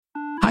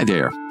Hi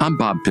there, I'm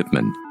Bob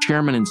Pittman,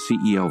 Chairman and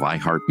CEO of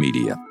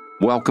iHeartMedia.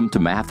 Welcome to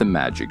Math and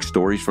Magic,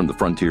 Stories from the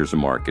Frontiers of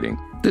Marketing.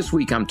 This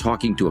week I'm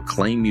talking to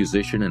acclaimed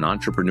musician and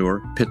entrepreneur,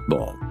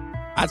 Pitbull.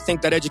 I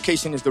think that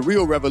education is the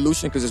real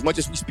revolution because as much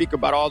as we speak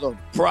about all the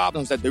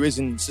problems that there is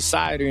in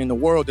society and in the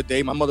world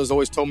today, my mother's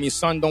always told me,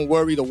 son, don't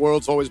worry, the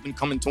world's always been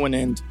coming to an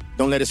end.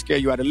 Don't let it scare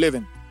you out of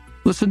living.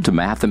 Listen to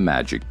Math and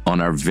Magic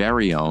on our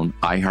very own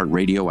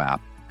iHeartRadio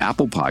app,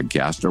 Apple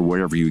Podcast, or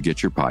wherever you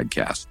get your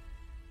podcasts.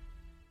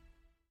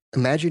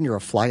 Imagine you're a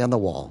fly on the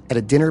wall at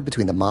a dinner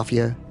between the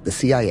mafia, the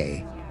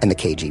CIA, and the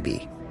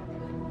KGB.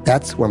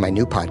 That's where my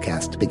new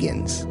podcast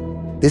begins.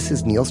 This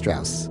is Neil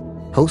Strauss,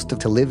 host of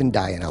To Live and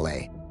Die in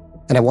LA,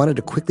 and I wanted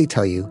to quickly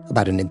tell you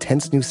about an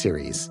intense new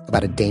series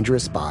about a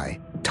dangerous spy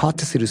taught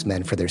to seduce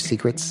men for their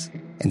secrets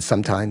and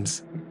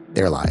sometimes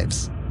their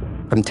lives.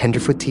 From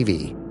Tenderfoot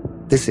TV,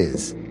 this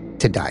is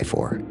To Die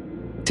For.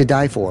 To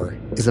Die For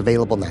is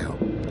available now.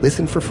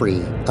 Listen for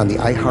free on the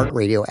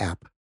iHeartRadio app,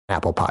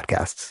 Apple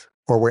Podcasts,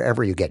 or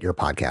wherever you get your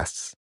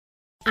podcasts.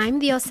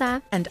 I'm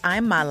Diosa. And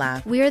I'm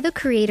Mala. We are the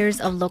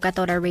creators of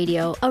Locatora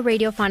Radio, a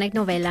radiophonic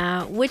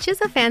novela, which is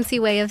a fancy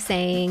way of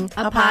saying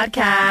a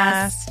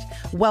podcast.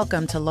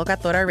 Welcome to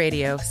Locatora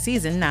Radio,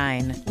 Season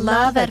 9.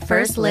 Love at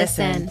first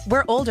listen.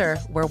 We're older,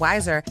 we're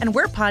wiser, and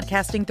we're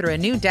podcasting through a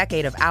new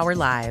decade of our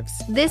lives.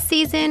 This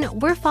season,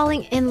 we're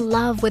falling in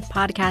love with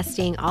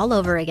podcasting all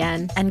over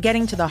again. And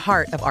getting to the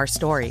heart of our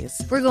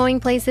stories. We're going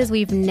places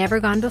we've never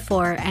gone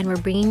before, and we're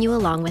bringing you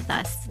along with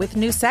us. With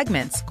new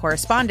segments,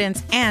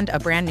 correspondence, and a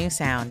brand new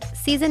sound.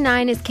 Season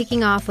 9 is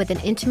kicking off with an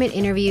intimate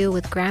interview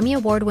with Grammy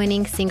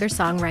Award-winning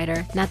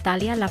singer-songwriter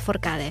Natalia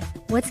Lafourcade.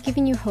 What's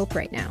giving you hope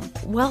right now?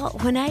 Well,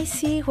 when I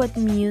see what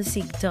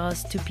music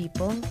does to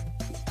people,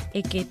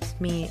 it gives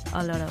me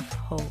a lot of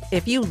hope.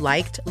 If you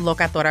liked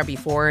Locatora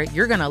before,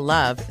 you're going to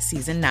love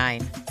Season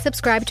 9.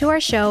 Subscribe to our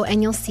show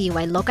and you'll see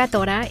why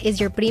Locatora is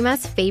your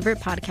prima's favorite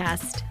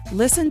podcast.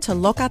 Listen to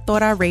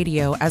Locatora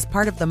Radio as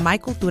part of the My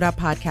Cultura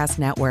Podcast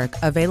Network,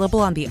 available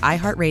on the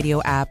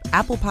iHeartRadio app,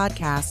 Apple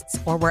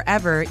Podcasts, or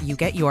wherever you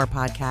get your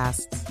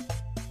podcasts.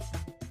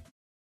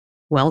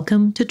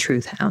 Welcome to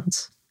Truth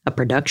Hounds, a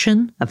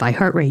production of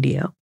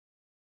iHeartRadio.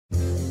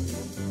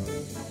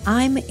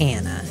 I'm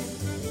Anna,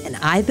 and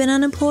I've been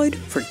unemployed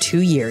for 2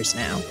 years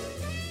now.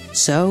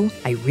 So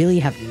I really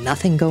have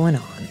nothing going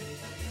on.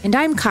 And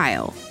I'm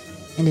Kyle,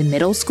 and in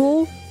middle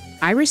school,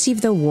 I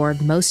received the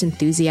award Most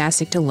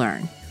Enthusiastic to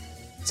Learn.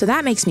 So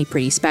that makes me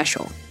pretty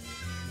special.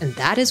 And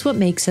that is what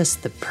makes us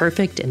the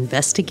perfect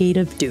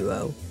investigative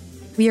duo.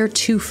 We are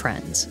two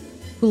friends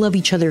who love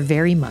each other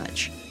very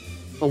much.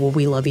 But what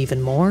we love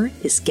even more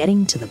is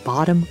getting to the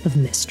bottom of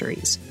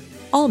mysteries.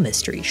 All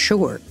mysteries,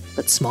 sure,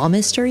 but small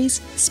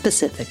mysteries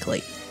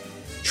specifically.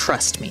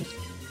 Trust me,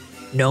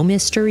 no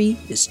mystery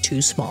is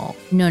too small.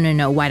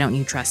 No, why don't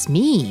you trust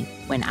me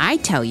when I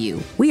tell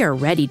you we are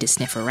ready to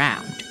sniff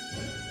around?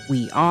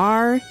 We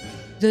are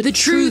the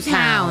Truth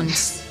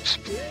Hounds.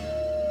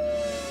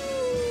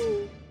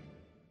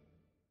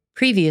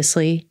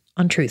 Previously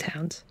on Truth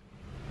Hounds.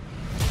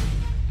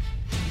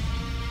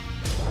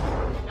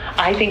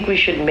 I think we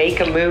should make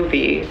a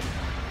movie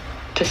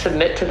to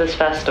submit to this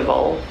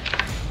festival.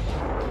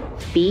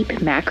 Beep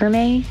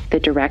Macrame, the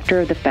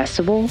director of the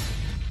festival,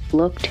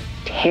 looked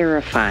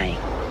terrifying.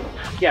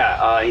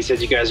 Yeah, he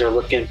said you guys are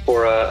looking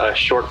for a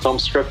short film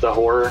script, a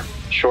horror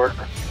short.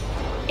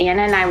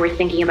 Anna and I were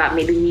thinking about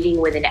maybe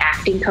meeting with an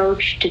acting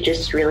coach to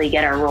just really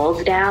get our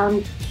roles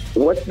down.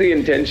 What's the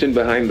intention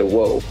behind the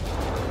whoa?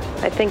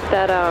 I think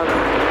that,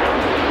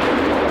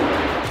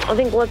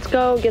 let's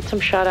go get some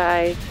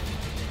shut-eye.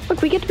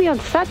 Look, we get to be on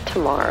set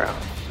tomorrow.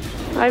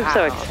 I'm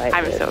so excited.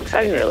 I'm so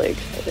excited. I'm really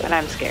excited. And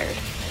I'm scared.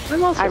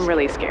 I'm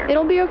really scared.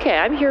 It'll be okay.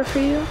 I'm here for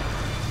you.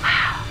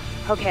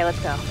 Okay, let's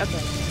go.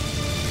 Okay.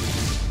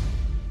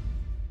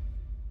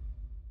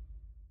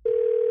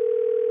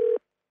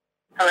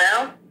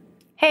 Hello?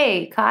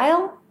 Hey,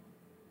 Kyle?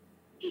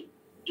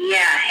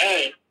 Yeah,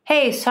 hey.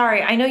 Hey,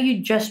 sorry, I know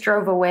you just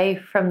drove away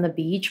from the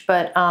beach,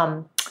 but,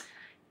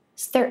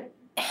 is there...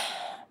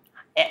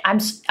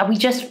 we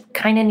just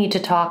kind of need to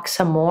talk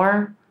some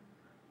more.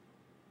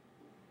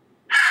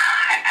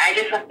 I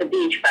just left the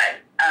beach, but,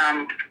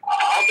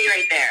 I'll be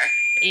right there.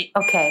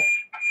 Okay.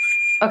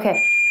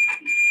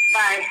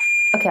 Bye.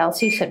 Okay, I'll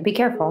see you soon. Be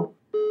careful.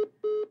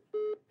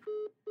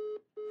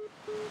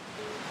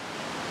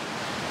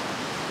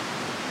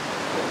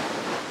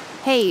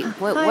 Hey,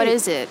 what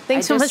is it?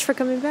 Thanks so much for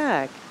coming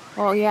back.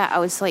 Well, yeah, I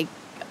was like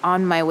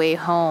on my way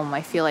home.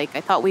 I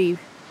thought we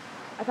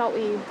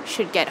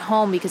should get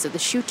home because of the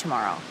shoot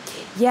tomorrow.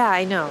 Yeah,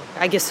 I know.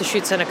 I guess the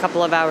shoot's in a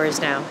couple of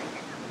hours now.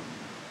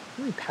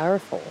 Really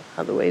powerful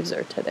how the waves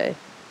are today.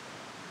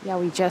 Yeah,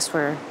 we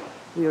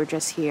were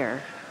just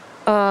here.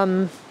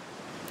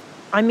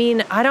 I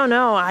mean, I don't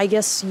know. I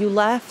guess you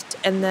left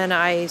and then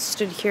I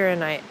stood here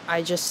and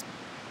I just,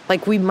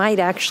 like, we might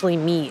actually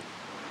meet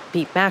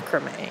Beep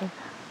Macrame.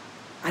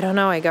 I don't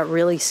know. I got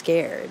really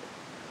scared.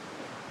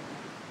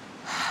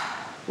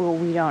 Well,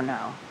 we don't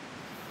know.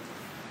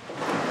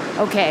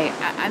 Okay,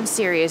 I'm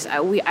serious.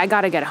 I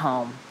gotta get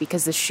home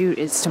because the shoot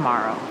is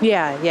tomorrow.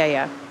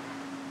 Yeah.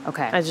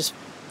 Okay. I just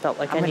felt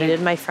like I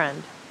needed my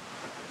friend.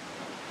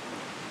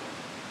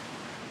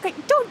 Okay,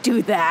 don't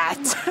do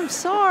that. I'm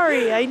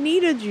sorry. I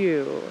needed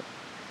you.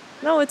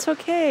 No, it's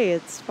okay.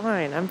 It's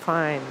fine. I'm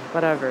fine.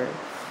 Whatever.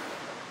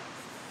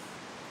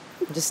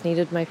 I just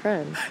needed my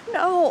friend.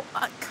 No,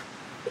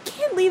 we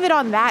can't leave it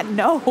on that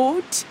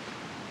note.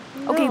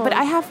 No. Okay, but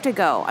I have to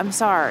go. I'm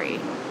sorry.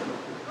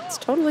 It's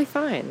totally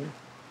fine.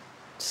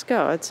 Just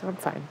go. I'm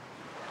fine.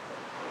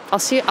 I'll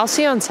see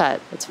you on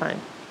set. It's fine.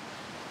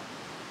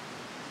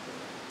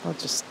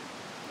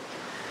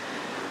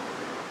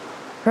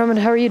 Roman,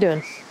 how are you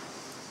doing?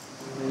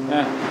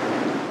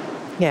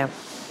 Yeah.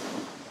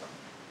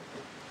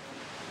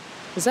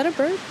 Is that a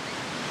bird?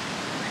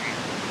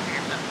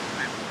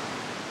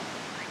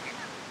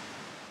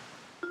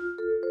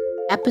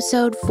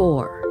 Episode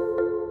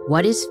 4.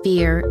 What is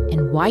fear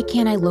and why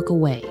can't I look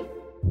away?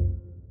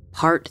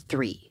 Part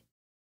 3.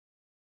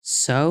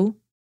 So,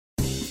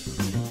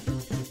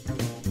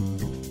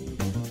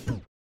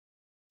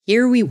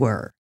 here we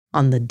were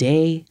on the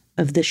day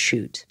of the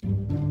shoot.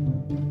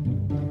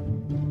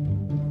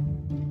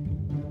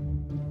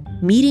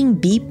 Meeting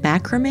Beep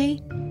Macrame?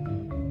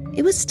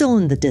 It was still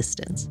in the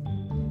distance.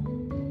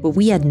 But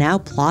we had now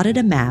plotted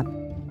a map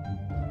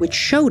which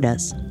showed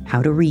us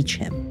how to reach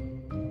him.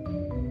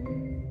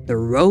 The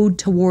road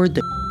toward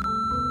the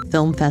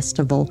film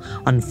festival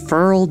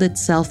unfurled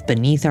itself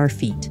beneath our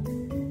feet.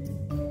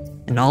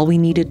 And all we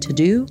needed to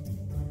do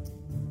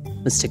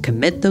was to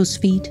commit those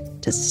feet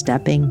to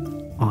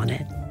stepping on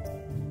it.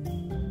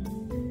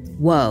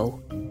 Whoa.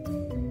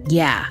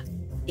 Yeah,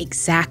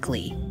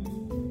 exactly.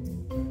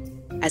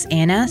 As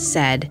Anna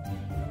said,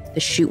 the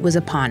shoot was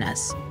upon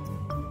us.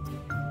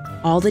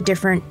 All the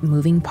different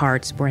moving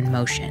parts were in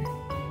motion.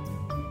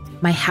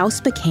 My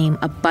house became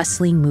a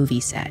bustling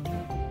movie set.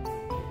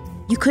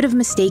 You could have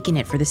mistaken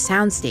it for the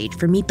soundstage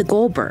for Meet the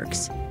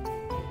Goldbergs.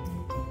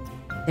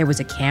 There was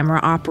a camera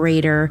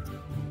operator,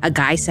 a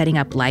guy setting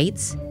up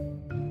lights.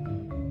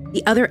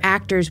 The other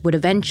actors would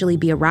eventually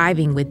be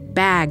arriving with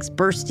bags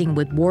bursting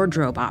with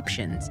wardrobe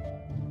options,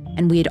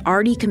 and we had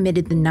already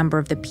committed the number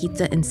of the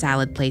pizza and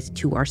salad place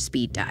to our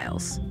speed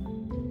dials.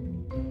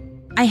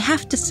 I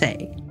have to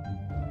say,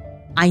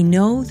 I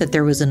know that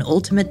there was an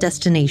ultimate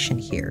destination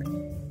here,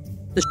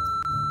 the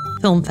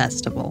film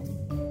festival.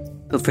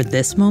 But for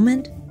this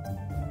moment,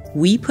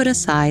 we put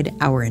aside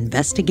our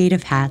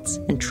investigative hats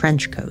and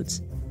trench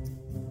coats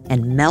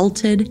and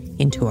melted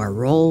into our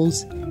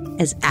roles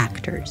as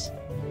actors.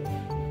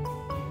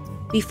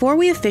 Before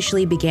we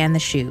officially began the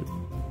shoot,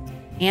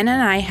 Anna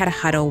and I had a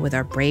huddle with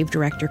our brave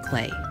director,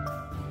 Clay,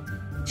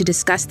 to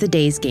discuss the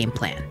day's game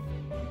plan.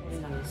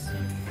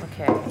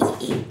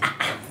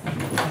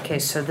 Okay,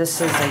 so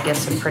this is, I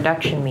guess, a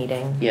production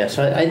meeting. Yeah,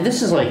 so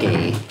this is like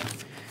a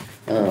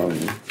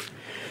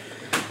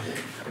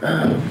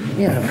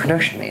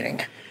production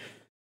meeting.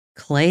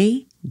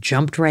 Clay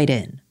jumped right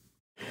in.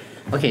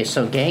 Okay,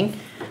 so gang,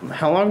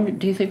 how long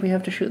do you think we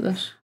have to shoot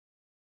this?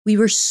 We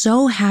were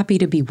so happy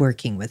to be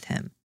working with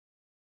him.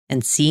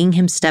 And seeing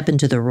him step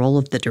into the role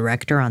of the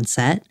director on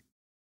set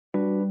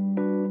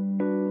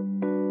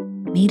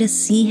made us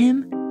see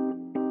him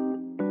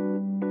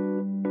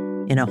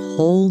in a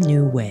whole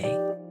new way.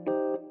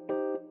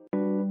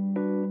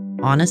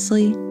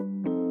 Honestly,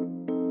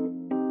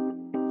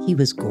 he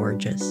was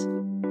gorgeous.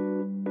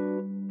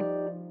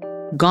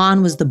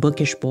 Gone was the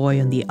bookish boy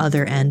on the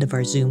other end of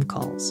our Zoom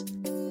calls.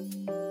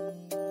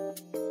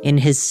 In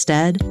his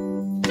stead,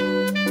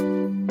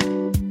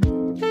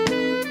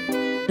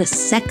 the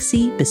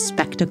sexy,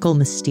 bespectacled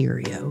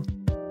Mysterio.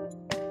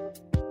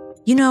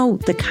 You know,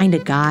 the kind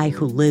of guy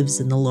who lives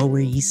in the Lower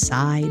East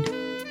Side?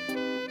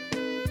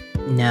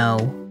 No.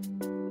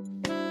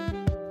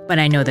 But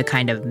I know the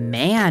kind of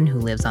man who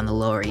lives on the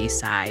Lower East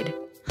Side.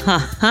 Ha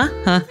ha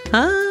ha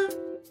ha.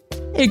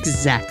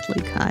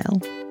 Exactly,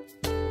 Kyle.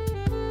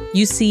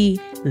 You see,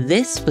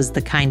 this was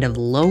the kind of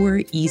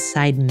Lower East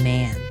Side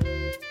man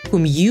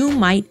whom you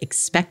might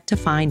expect to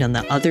find on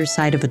the other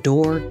side of a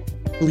door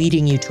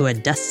leading you to a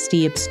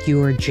dusty,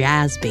 obscure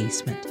jazz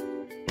basement,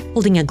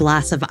 holding a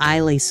glass of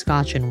Islay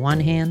Scotch in one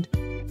hand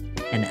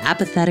and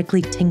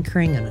apathetically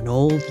tinkering on an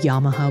old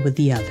Yamaha with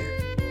the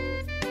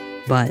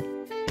other. But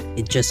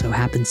it just so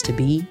happens to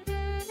be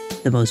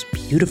the most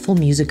beautiful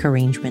music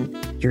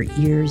arrangement your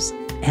ears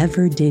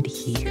ever did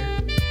hear.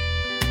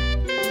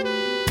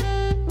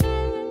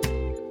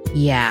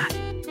 Yeah,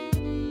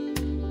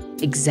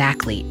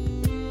 exactly.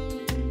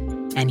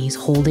 And he's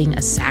holding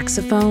a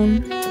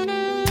saxophone.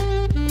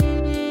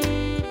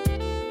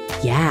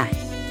 Yeah.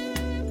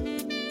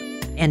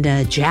 And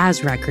a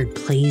jazz record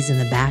plays in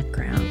the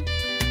background.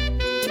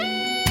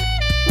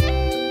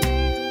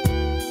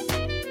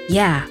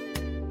 Yeah.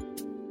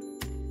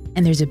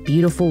 And there's a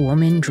beautiful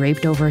woman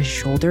draped over his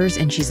shoulders,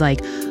 and she's like,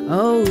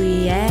 oh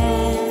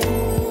yeah.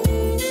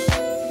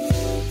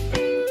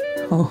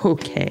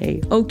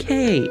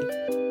 Okay.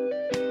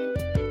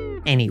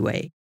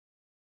 Anyway,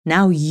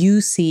 now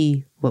you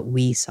see what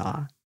we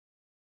saw.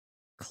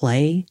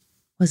 Clay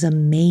was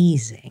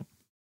amazing.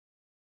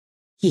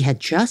 He had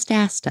just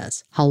asked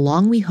us how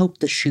long we hoped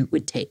the shoot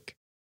would take.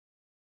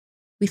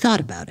 We thought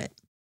about it.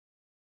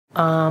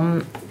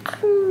 I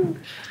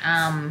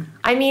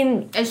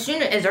mean, as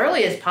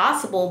early as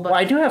possible, but Well,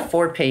 I do have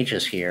 4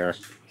 pages here.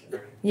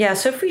 Yeah,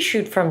 so if we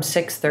shoot from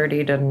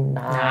 6:30 to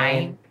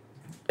 9.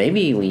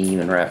 Maybe we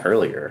even wrap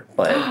earlier,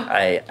 but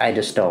I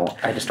just don't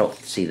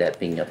see that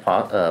being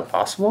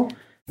possible.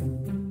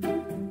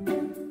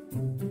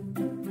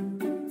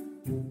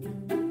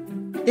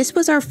 This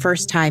was our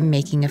first time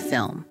making a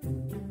film,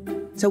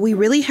 so we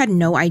really had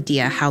no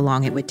idea how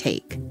long it would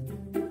take.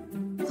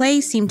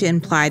 Clay seemed to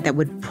imply that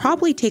would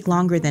probably take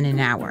longer than an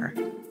hour.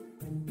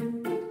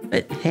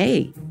 But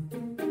hey,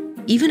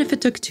 even if it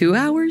took 2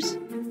 hours,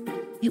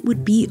 it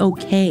would be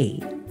okay.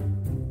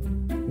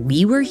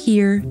 We were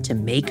here to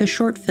make a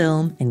short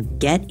film and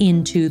get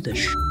into the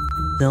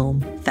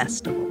film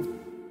festival.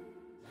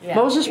 Yeah.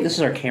 Moses, this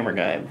is our camera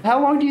guy. How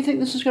long do you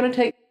think this is going to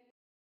take?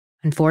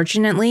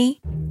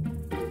 Unfortunately,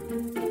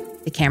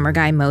 the camera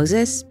guy,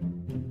 Moses,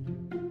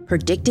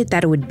 predicted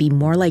that it would be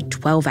more like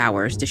 12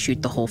 hours to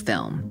shoot the whole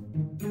film,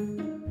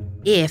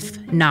 if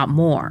not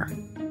more.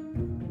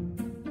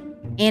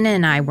 Anna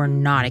and I were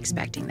not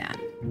expecting that.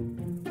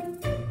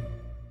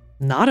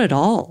 Not at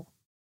all.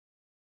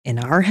 In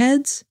our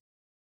heads,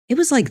 it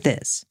was like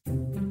this.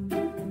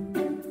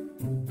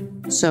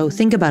 So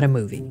think about a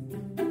movie.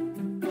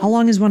 How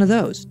long is one of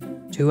those?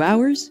 2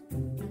 hours?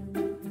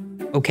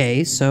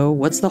 Okay, so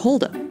what's the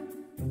holdup?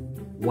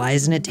 Why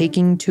isn't it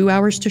taking 2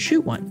 hours to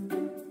shoot one?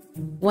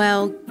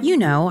 Well,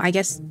 I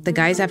guess the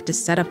guys have to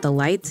set up the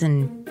lights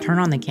and turn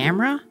on the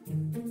camera.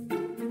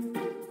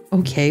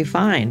 Okay,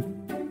 fine.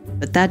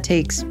 But that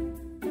takes,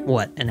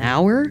 an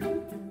hour?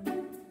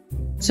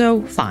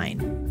 So, fine.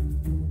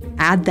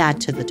 Add that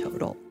to the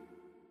total.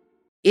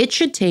 It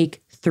should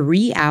take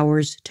 3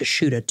 hours to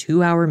shoot a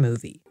 2-hour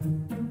movie.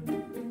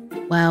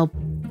 Well,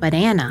 but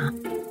Anna,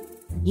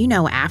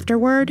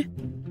 afterward,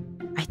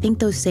 I think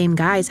those same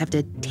guys have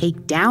to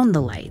take down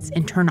the lights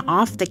and turn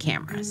off the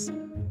cameras.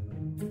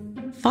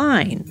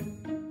 Fine.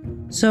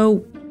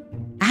 So,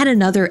 add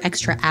another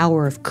extra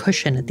hour of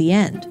cushion at the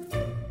end.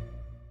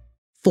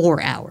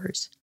 4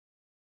 hours.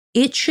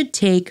 It should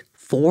take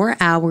 4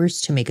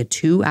 hours to make a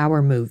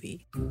 2-hour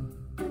movie.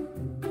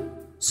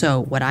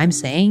 So what I'm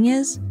saying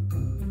is,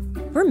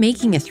 we're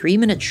making a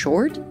 3-minute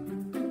short?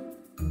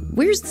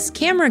 Where's this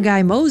camera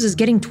guy Moses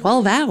getting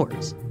 12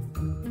 hours?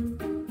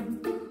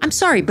 I'm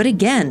sorry, but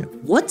again,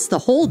 what's the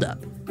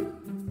holdup?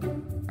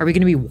 Are we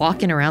going to be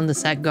walking around the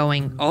set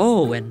going,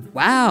 oh, and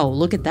wow,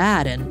 look at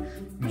that, and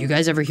you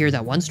guys ever hear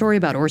that one story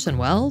about Orson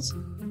Welles?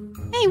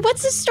 Hey,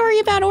 what's the story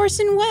about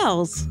Orson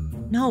Welles?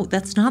 No,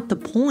 that's not the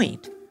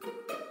point.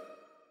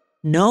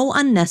 No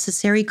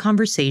unnecessary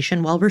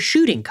conversation while we're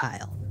shooting,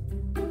 Kyle.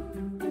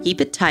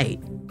 Keep it tight.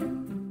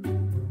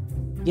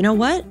 You know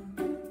what?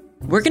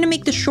 We're going to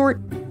make the short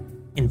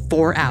in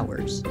 4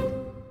 hours.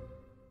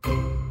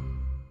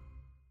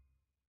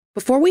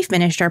 Before we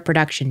finished our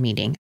production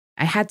meeting,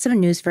 I had some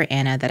news for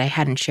Anna that I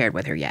hadn't shared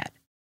with her yet.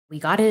 We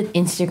got an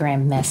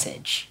Instagram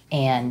message,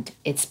 and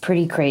it's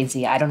pretty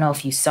crazy. I don't know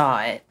if you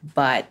saw it,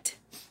 but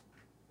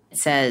it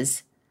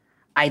says,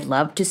 "I'd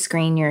love to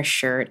screen your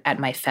shirt at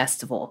my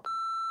festival."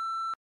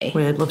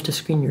 Wait, I'd love to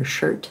screen your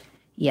shirt?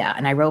 Yeah,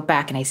 and I wrote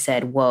back and I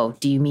said, "Whoa,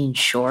 do you mean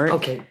short?"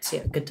 Okay, so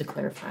yeah, good to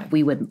clarify.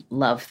 We would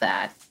love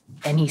that.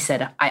 And he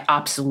said, "I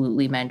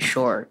absolutely meant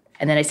short."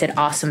 And then I said,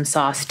 "Awesome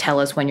sauce, tell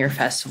us when your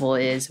festival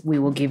is. We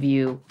will give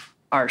you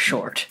our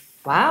short."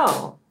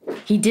 Wow.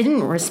 He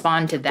didn't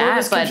respond to that. Well, it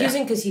was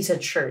confusing because he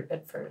said shirt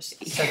at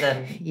first. So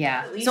then,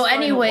 yeah. So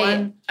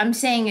anyway, I'm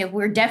saying if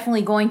we're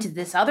definitely going to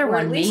this other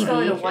one, at least maybe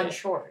going to one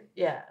short.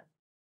 Yeah.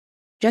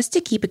 Just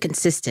to keep it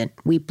consistent,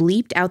 we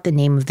bleeped out the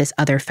name of this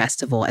other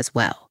festival as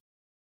well.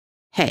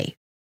 Hey,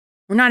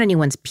 we're not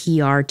anyone's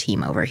PR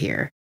team over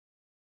here.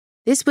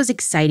 This was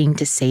exciting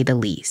to say the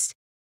least.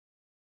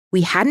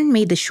 We hadn't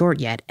made the short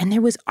yet, and there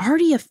was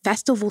already a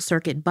festival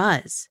circuit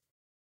buzz.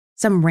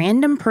 Some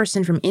random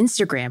person from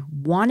Instagram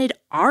wanted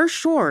our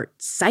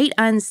short sight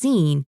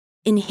unseen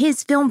in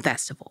his film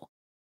festival.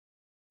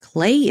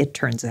 Clay, it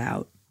turns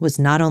out, was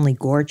not only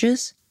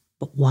gorgeous,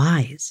 but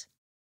wise.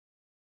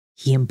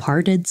 He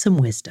imparted some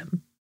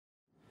wisdom.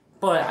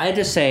 But I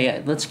just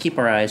say, let's keep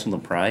our eyes on the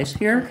prize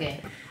here.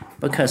 Okay.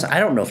 Because I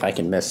don't know if I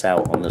can miss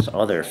out on this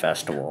other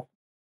festival.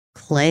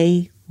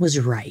 Clay was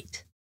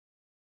right.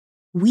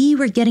 We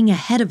were getting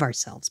ahead of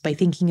ourselves by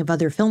thinking of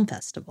other film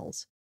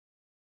festivals.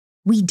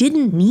 We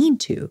didn't need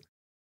to,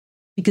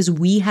 because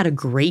we had a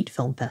great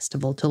film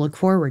festival to look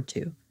forward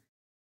to.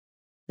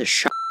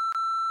 The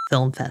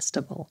Film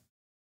Festival.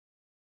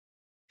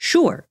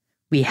 Sure,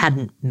 we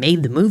hadn't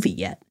made the movie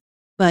yet,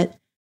 but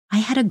I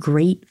had a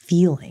great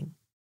feeling.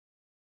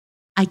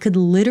 I could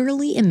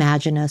literally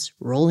imagine us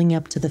rolling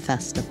up to the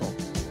festival.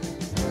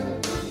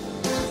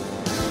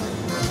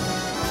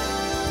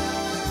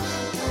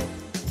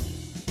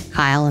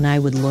 Kyle and I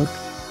would look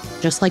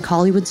just like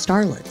Hollywood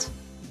starlets.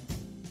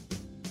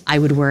 I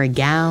would wear a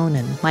gown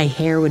and my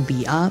hair would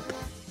be up.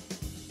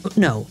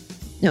 No,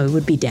 it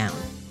would be down.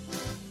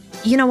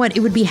 You know what? It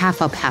would be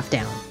half up, half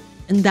down.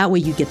 And that way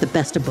you get the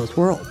best of both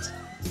worlds.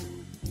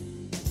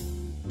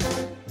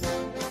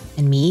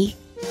 And me,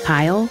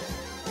 Kyle,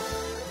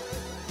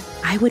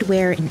 I would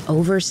wear an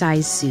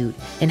oversized suit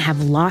and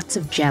have lots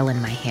of gel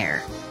in my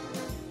hair.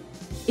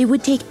 It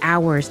would take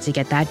hours to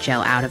get that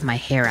gel out of my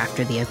hair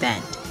after the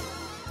event.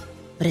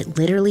 But it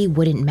literally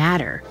wouldn't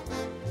matter.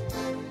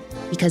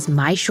 Because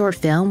my short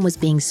film was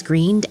being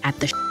screened at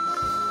the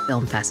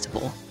film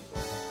festival.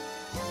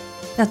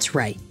 That's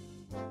right.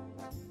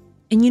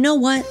 And you know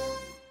what?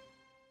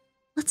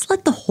 Let's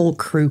let the whole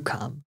crew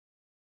come.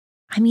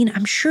 I mean,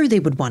 I'm sure they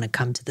would want to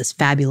come to this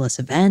fabulous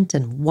event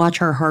and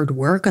watch our hard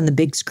work on the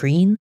big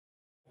screen.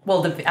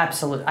 Well,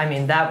 absolutely. I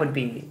mean, that would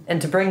be...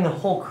 And to bring the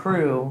whole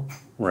crew...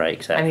 Right,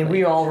 exactly. I mean,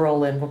 we all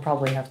roll in. We'll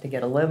probably have to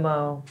get a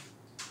limo.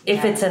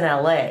 If it's in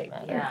LA.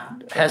 Yeah.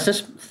 Has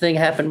this thing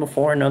happened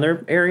before in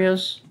other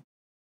areas?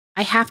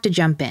 I have to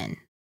jump in.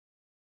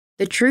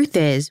 The truth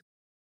is,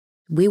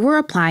 we were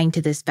applying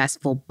to this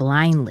festival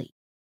blindly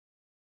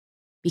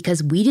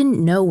because we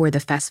didn't know where the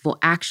festival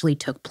actually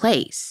took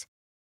place,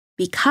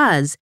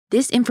 because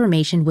this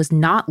information was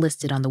not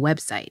listed on the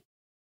website.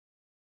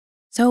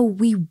 So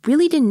we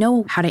really didn't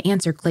know how to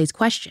answer Clay's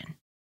question.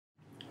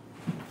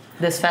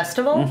 This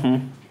festival?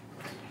 Mm-hmm.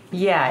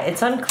 Yeah,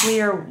 it's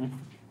unclear.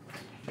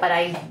 But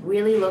I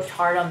really looked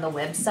hard on the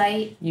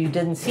website. You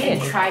didn't see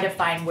and it. Try to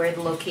find where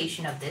the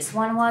location of this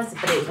one was,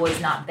 but it was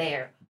not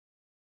there.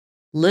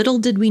 Little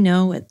did we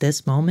know at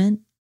this moment,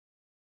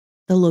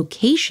 the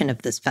location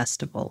of this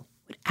festival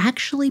would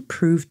actually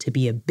prove to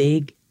be a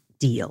big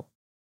deal.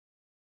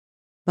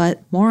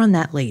 But more on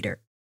that later.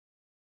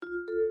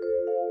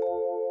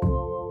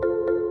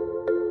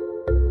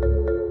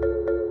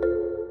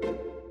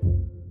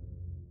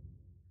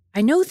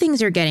 I know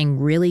things are getting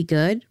really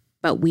good,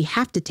 but we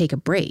have to take a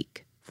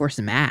break for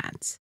some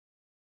ads.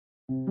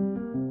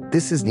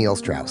 This is Neil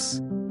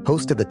Strauss,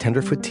 host of the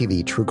Tenderfoot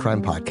TV true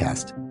crime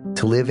podcast,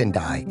 To Live and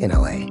Die in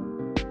LA.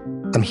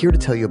 I'm here to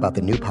tell you about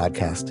the new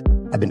podcast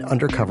I've been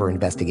undercover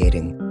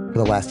investigating for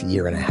the last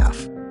year and a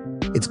half.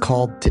 It's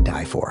called To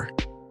Die For.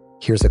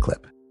 Here's a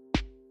clip.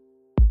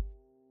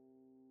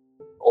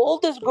 All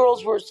these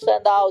girls were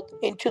sent out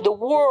into the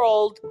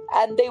world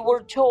and they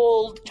were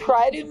told,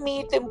 try to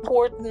meet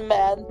important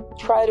men,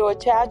 try to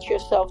attach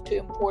yourself to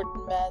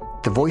important men.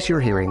 The voice you're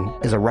hearing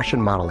is a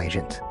Russian model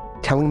agent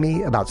telling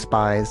me about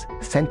spies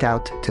sent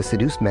out to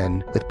seduce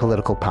men with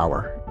political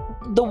power.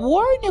 The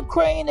war in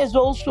Ukraine is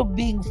also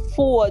being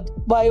fought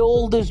by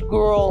all these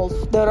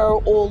girls that are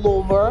all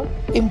over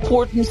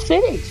important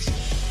cities.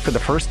 For the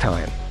first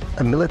time,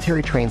 a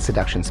military-trained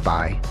seduction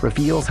spy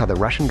reveals how the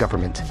Russian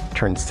government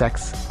turned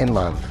sex and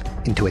love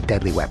into a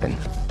deadly weapon.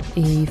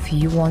 If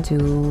you want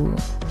to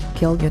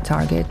kill your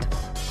target,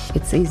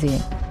 it's easy.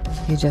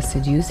 You just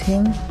seduce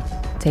him,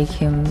 take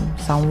him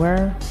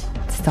somewhere,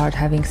 start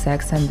having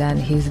sex, and then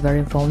he's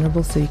very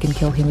vulnerable, so you can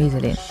kill him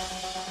easily.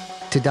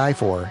 To Die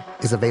For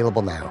is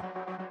available now.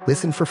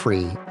 Listen for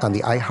free on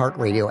the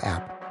iHeartRadio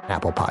app,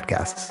 Apple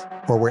Podcasts,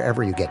 or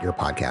wherever you get your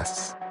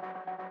podcasts.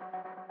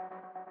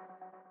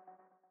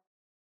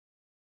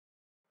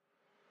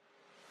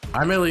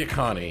 I'm Elliot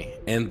Connie,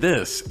 and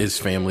this is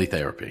Family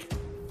Therapy.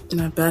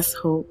 My best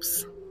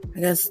hopes,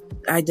 I guess,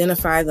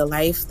 identify the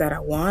life that I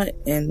want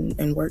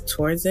and work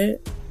towards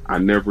it. I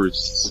never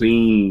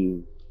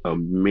seen a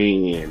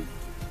man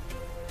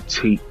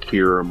take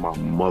care of my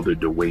mother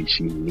the way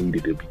she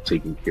needed to be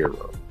taken care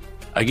of.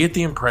 I get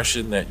the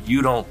impression that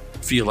you don't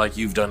feel like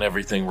you've done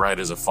everything right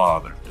as a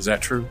father. Is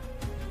that true?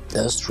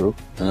 That's true,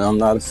 and I'm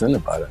not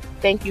offended by that.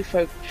 Thank you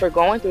for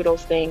going through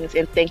those things,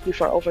 and thank you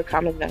for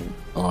overcoming them.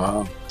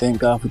 Wow, thank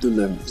God for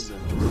deliverance.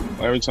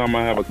 Every time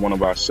I have one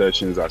of our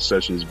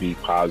sessions be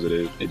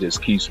positive. It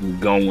just keeps me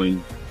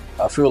going.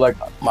 I feel like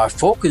my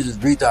focus is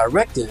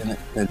redirected in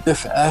a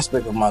different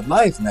aspect of my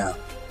life now.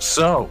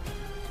 So,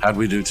 how'd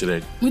we do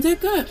today? We did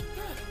good.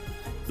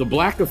 The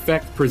Black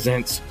Effect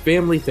presents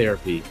Family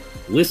Therapy.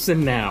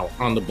 Listen now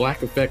on the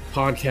Black Effect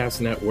Podcast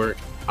Network,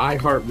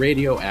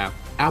 iHeartRadio app,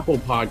 Apple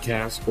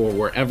Podcasts, or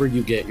wherever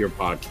you get your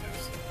podcasts.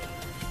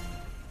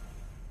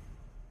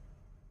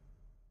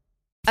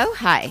 Oh,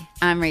 hi,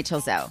 I'm Rachel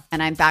Zoe,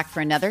 and I'm back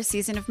for another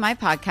season of my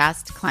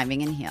podcast,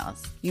 Climbing in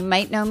Heels. You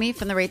might know me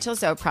from the Rachel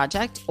Zoe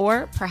Project,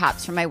 or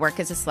perhaps from my work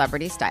as a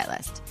celebrity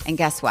stylist. And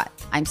guess what?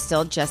 I'm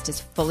still just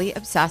as fully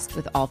obsessed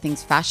with all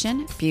things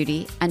fashion,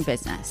 beauty, and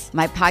business.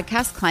 My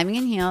podcast, Climbing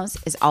in Heels,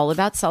 is all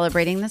about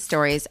celebrating the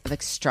stories of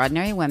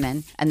extraordinary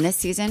women, and this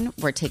season,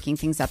 we're taking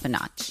things up a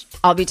notch.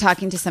 I'll be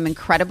talking to some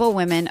incredible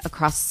women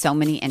across so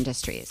many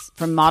industries,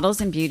 from models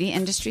and beauty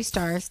industry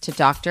stars to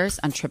doctors,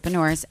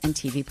 entrepreneurs, and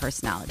TV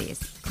personalities.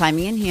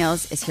 Climbing in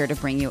Heels is here to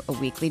bring you a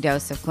weekly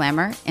dose of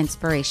glamour,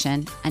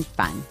 inspiration, and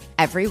fun.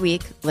 Every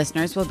week,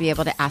 listeners will be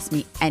able to ask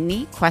me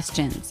any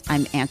questions.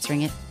 I'm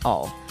answering it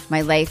all.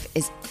 My life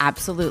is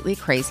absolutely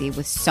crazy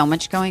with so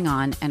much going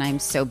on, and I'm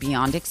so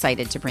beyond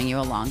excited to bring you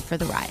along for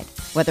the ride.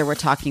 Whether we're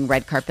talking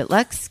red carpet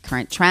looks,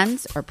 current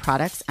trends, or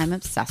products I'm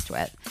obsessed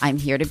with, I'm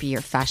here to be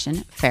your fashion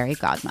fairy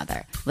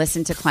godmother.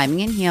 Listen to Climbing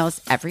in Heels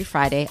every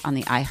Friday on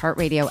the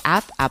iHeartRadio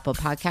app, Apple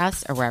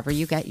Podcasts, or wherever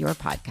you get your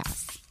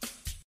podcasts.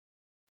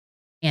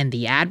 And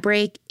the ad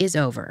break is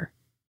over.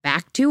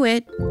 Back to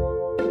it.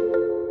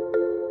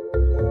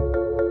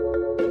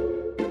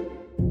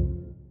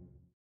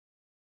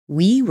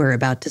 We were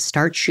about to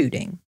start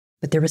shooting,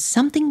 but there was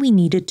something we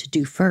needed to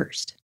do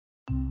first.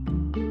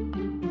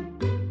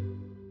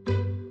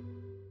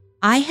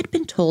 I had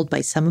been told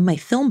by some of my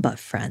film buff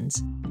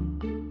friends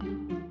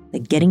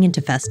that getting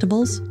into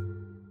festivals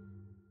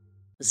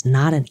was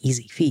not an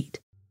easy feat.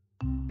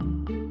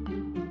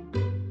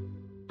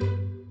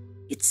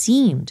 It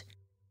seemed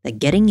that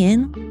getting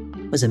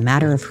in was a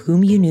matter of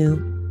whom you knew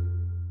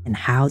and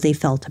how they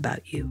felt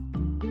about you.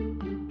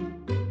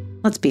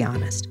 Let's be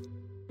honest.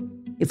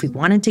 If we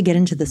wanted to get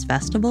into this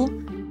festival,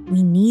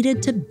 we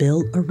needed to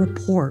build a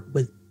rapport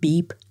with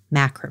Beep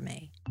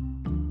Macrame.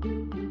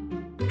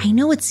 I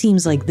know it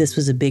seems like this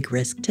was a big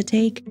risk to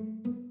take,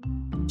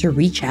 to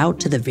reach out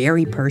to the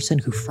very person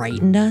who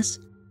frightened us,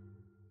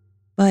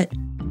 but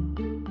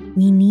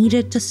we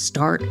needed to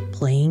start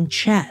playing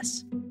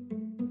chess.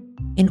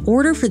 In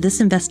order for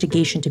this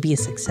investigation to be a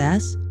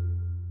success,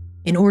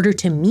 in order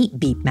to meet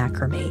Beep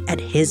Macrame at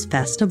his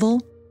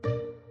festival,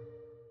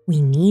 we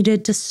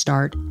needed to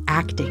start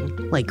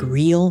acting like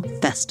real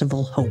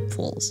festival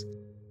hopefuls.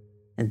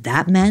 And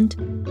that meant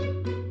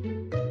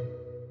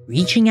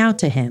reaching out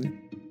to him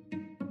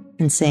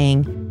and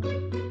saying,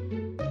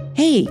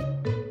 "Hey,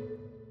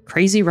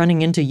 crazy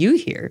running into you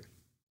here.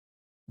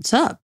 What's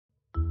up?"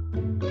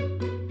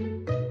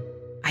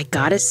 I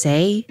gotta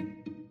say,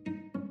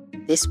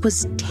 this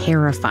was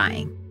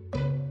terrifying.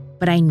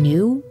 But I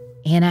knew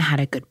Anna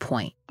had a good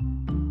point.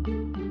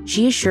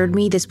 She assured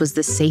me this was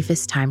the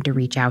safest time to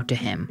reach out to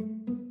him.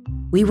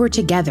 We were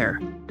together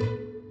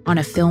on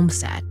a film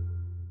set.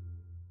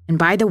 And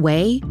by the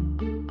way,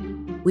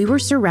 we were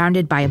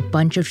surrounded by a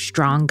bunch of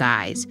strong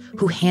guys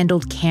who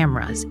handled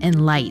cameras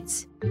and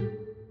lights.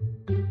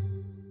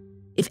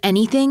 If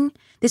anything,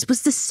 this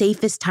was the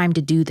safest time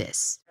to do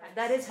this.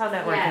 That is how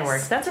networking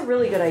works. That's a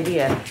really good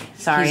idea.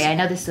 Sorry, I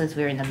know this was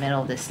we were in the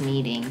middle of this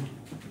meeting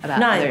about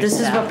No, other this is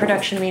stuff. what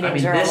production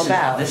meetings are all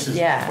about. This is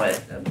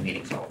what the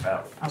meeting's all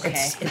about.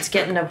 Okay. It's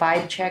getting a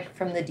vibe check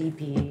from the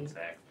DP.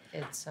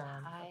 It's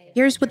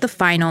Here's what the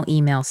final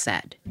email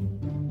said.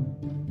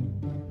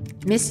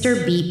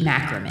 Mr. Beep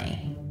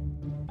Macrame,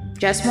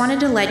 just wanted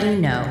to let you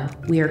know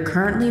we are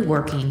currently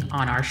working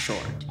on our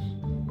short.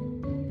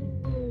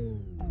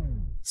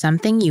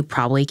 Something you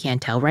probably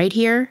can't tell right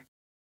here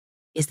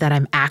is that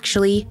I'm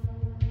actually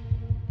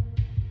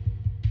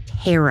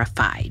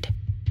terrified.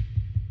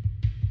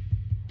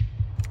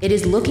 It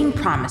is looking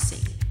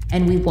promising,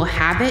 and we will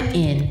have it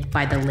in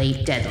by the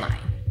late deadline.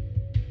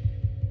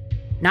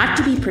 Not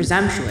to be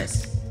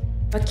presumptuous,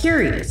 but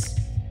curious,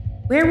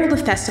 where will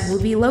the festival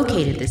be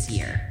located this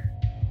year?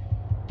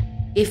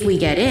 If we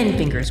get in,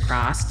 fingers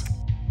crossed,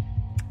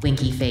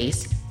 winky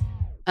face,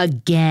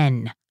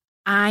 again,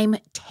 I'm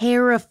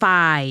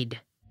terrified.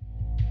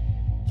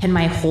 Can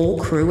my whole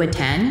crew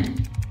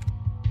attend?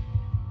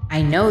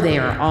 I know they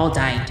are all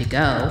dying to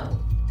go.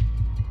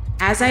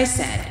 As I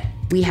said,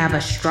 we have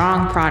a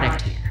strong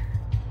product here.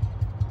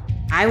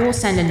 I will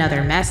send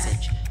another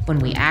message when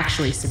we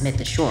actually submit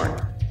the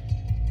short.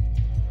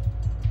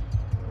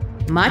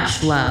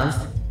 Much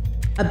love,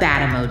 a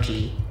bat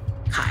emoji,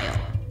 Kyle.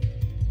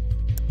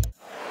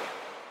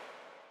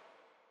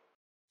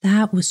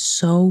 That was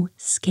so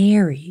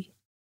scary.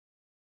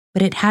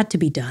 But it had to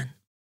be done.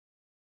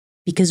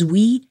 Because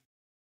we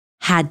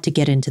had to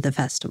get into the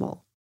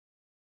festival.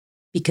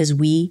 Because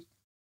we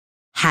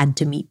had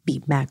to meet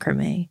Beep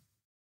Macrame.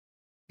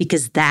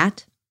 Because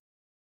that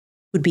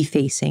would be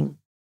facing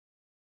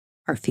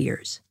our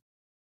fears.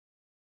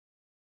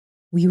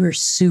 We were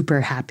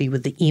super happy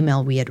with the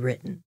email we had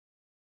written.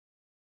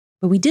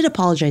 But we did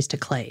apologize to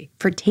Clay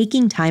for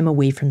taking time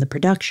away from the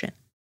production.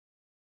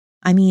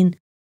 I mean,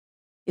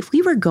 if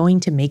we were going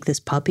to make this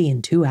puppy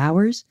in 2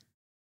 hours,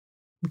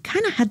 we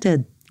kind of had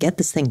to get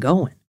this thing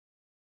going.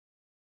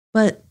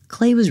 But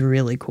Clay was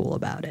really cool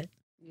about it.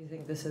 You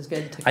think this is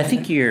good? I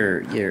think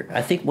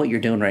I think what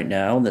you're doing right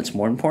now that's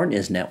more important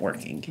is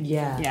networking.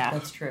 Yeah,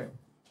 that's true.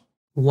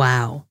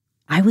 Wow,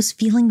 I was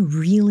feeling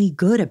really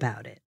good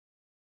about it.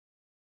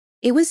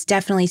 It was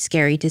definitely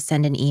scary to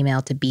send an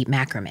email to Beep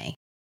Macrame.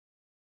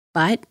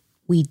 But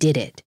we did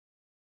it.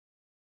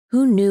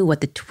 Who knew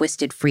what the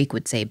twisted freak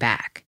would say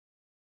back?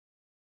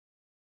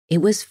 It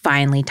was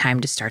finally time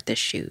to start this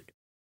shoot.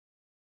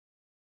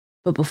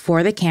 But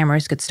before the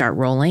cameras could start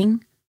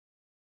rolling,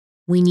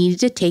 we needed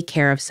to take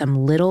care of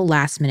some little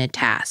last-minute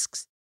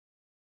tasks,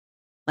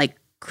 like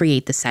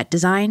create the set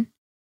design.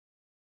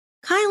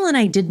 Kyle and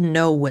I didn't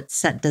know what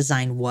set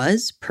design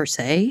was, per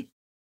se,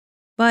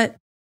 but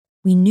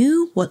we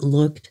knew what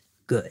looked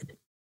good.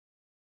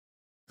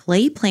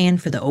 Clay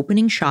planned for the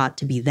opening shot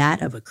to be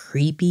that of a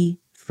creepy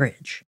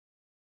fridge.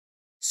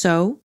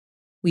 So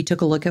we took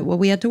a look at what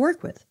we had to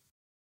work with.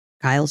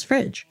 Kyle's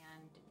fridge.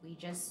 We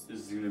just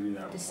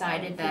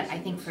decided that I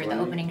think for the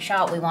opening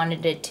shot, we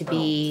wanted it to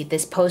be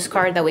this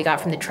postcard that we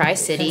got from the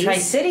Tri-Cities. The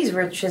Tri-Cities,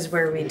 which is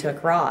where we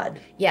took Rod.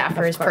 Yeah,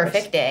 for his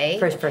perfect day.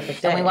 For his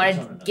perfect day. And we wanted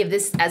to give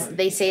this, as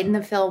they say in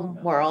the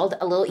film world,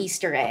 a little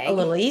Easter egg. A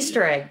little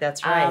Easter egg,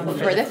 that's right.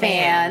 For the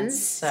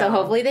fans. So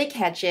hopefully they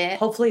catch it.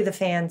 Hopefully the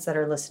fans that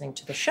are listening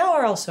to the show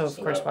are also, of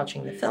course,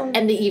 watching the film.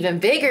 And the even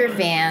bigger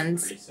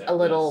fans,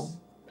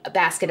 a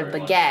basket of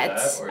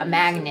baguettes, a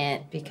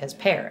magnet. Because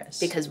Paris.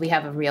 Because we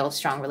have a real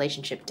strong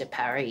relationship to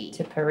Paris.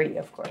 To Paris,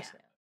 of course.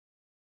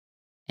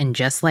 And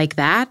just like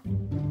that,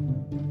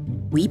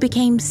 we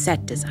became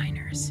set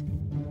designers.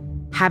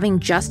 Having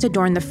just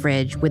adorned the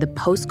fridge with a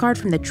postcard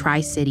from the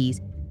Tri-Cities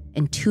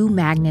and 2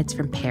 magnets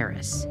from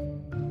Paris.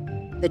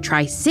 The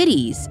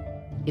Tri-Cities,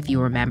 if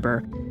you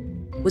remember,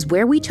 was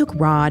where we took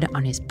Rod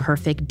on his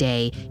perfect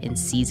day in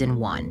season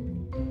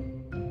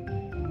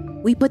 1.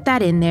 We put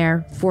that in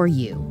there for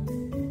you,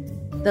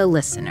 the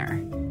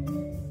listener.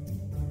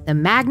 The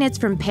magnets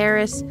from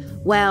Paris,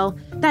 well,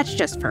 that's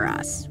just for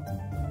us.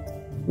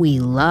 We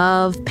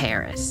love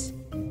Paris.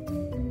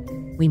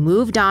 We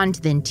moved on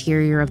to the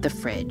interior of the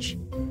fridge.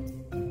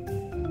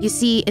 You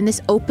see, in this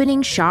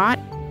opening shot,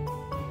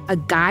 a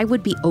guy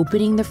would be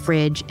opening the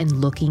fridge and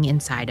looking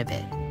inside of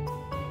it.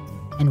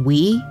 And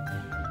we,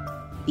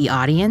 the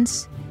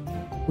audience,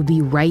 would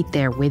be right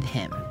there with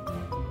him.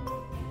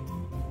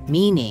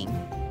 Meaning,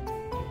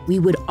 we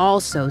would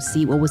also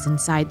see what was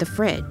inside the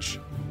fridge.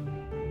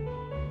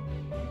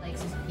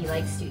 He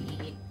likes to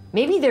eat.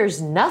 Maybe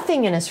there's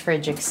nothing in his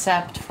fridge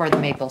except for the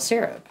maple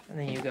syrup. And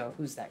then you go,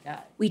 who's that guy?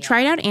 We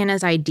tried out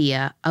Anna's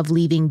idea of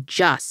leaving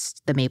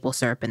just the maple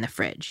syrup in the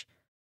fridge.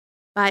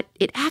 But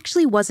it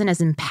actually wasn't as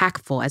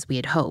impactful as we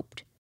had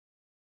hoped.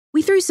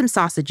 We threw some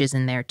sausages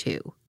in there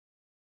too.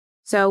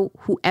 So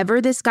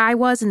whoever this guy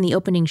was in the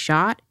opening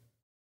shot,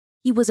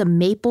 he was a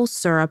maple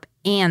syrup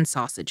and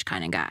sausage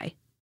kind of guy.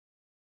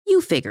 You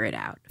figure it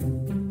out.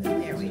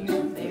 There we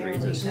go.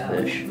 There's a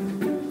fish.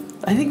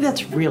 I think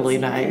that's really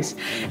nice.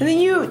 And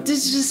then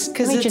just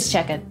because Let me just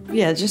check it.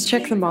 Yeah, just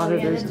check the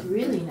monitors. Yeah, that's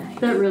really nice.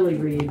 That really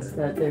reads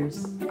that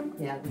there's,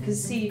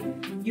 because see,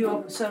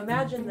 so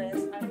imagine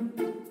this.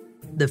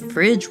 The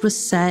fridge was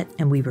set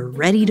and we were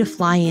ready to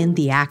fly in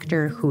the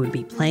actor who would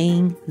be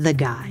playing the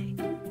guy.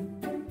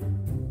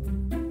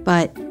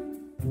 But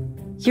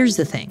here's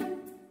the thing.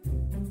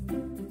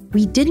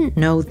 We didn't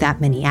know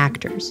that many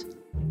actors.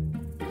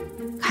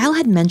 Kyle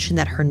had mentioned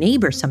that her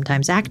neighbor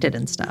sometimes acted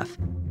and stuff.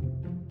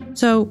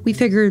 So we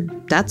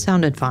figured that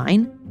sounded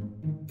fine,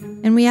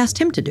 and we asked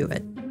him to do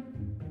it.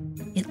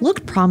 It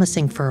looked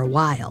promising for a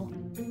while.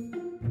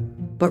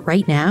 But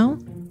right now,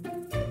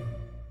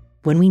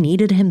 when we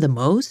needed him the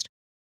most,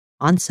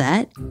 on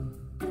set,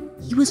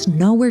 he was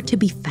nowhere to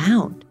be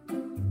found.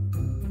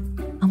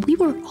 And we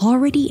were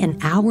already an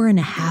hour and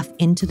a half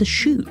into the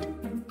shoot.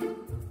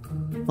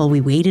 While we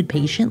waited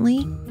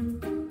patiently,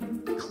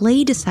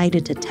 Clay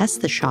decided to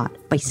test the shot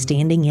by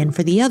standing in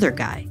for the other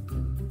guy.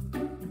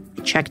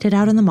 I checked it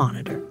out on the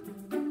monitor.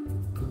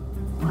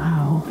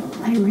 Wow,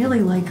 I really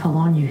like how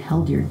long you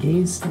held your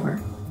gaze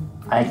for.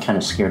 I kind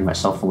of scared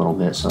myself a little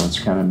bit, so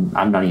it's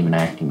I'm not even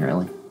acting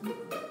really.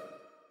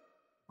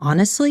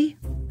 Honestly,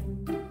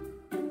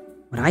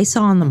 what I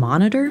saw on the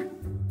monitor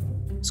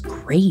was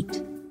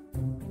great.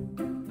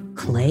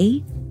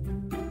 Clay?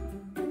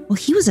 Well,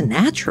 he was a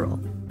natural.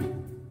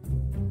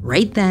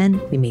 Right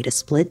then, we made a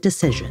split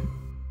decision.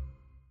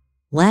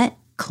 Let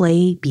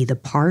Clay be the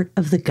part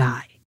of the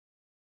guy.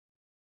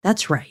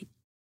 That's right.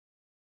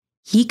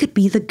 He could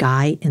be the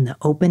guy in the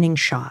opening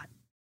shot.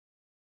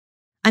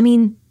 I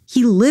mean,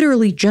 he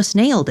literally just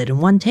nailed it in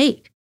one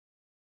take.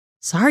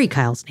 Sorry,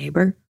 Kyle's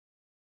neighbor.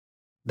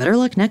 Better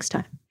luck next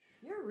time.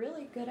 You're a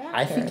really good actor.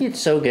 I think it's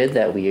so good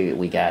that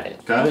we got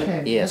it. Got it?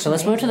 Okay. Yeah, so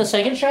let's move to the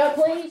second shot,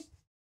 please.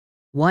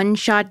 1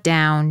 shot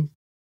down,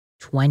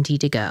 20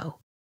 to go.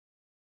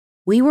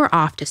 We were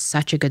off to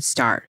such a good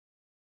start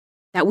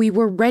that we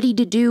were ready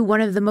to do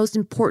one of the most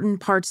important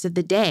parts of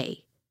the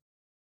day: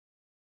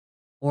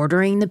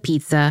 ordering the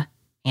pizza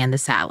and the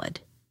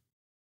salad.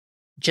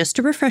 Just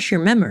to refresh your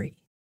memory,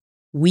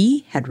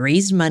 we had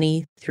raised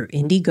money through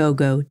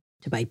Indiegogo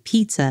to buy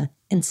pizza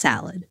and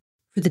salad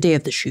for the day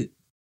of the shoot.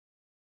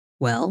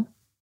 Well,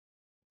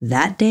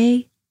 that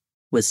day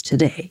was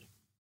today.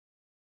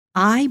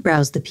 I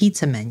browsed the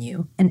pizza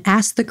menu and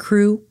asked the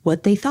crew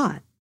what they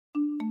thought.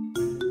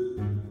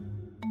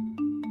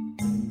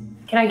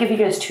 Can I give you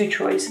guys 2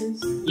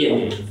 choices?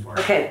 Yeah.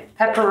 Okay,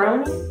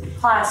 pepperoni,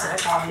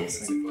 classic,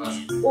 obviously.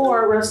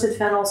 Or roasted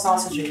fennel,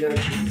 sausage, and goat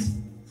cheese.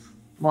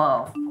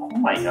 Whoa. Oh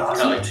my god.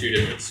 It's like 2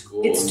 different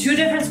schools. It's 2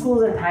 different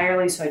schools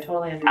entirely, so I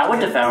totally understand. I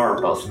would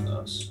devour both of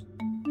those.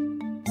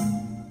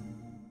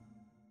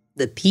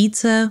 The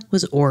pizza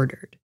was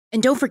ordered.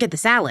 And don't forget the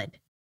salad.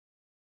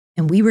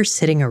 And we were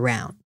sitting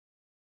around.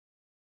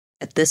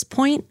 At this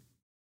point,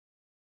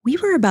 we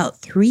were about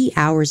 3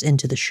 hours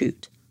into the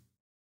shoot.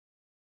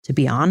 To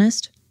be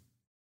honest,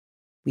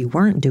 we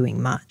weren't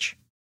doing much.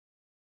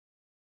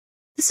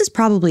 this is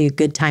probably a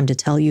good time to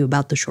tell you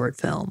about the short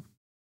film.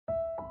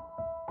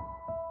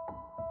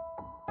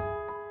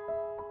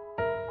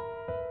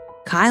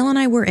 Kyle and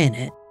I were in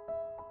it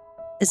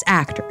as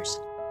actors,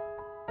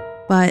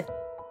 but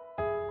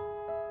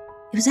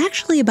it was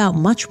actually about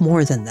much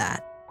more than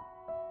that.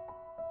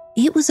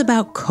 It was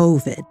about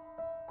COVID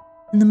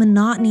and the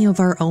monotony of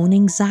our own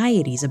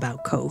anxieties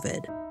about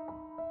COVID.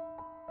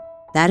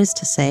 That is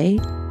to say,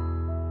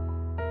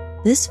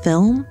 this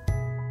film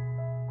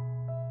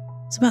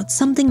is about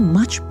something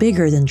much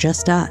bigger than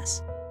just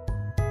us.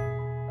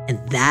 And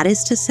that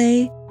is to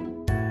say,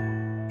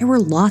 there were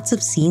lots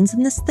of scenes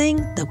in this thing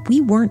that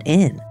we weren't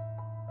in.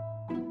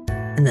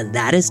 And then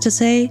that is to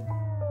say,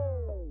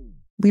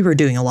 we were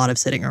doing a lot of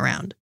sitting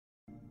around.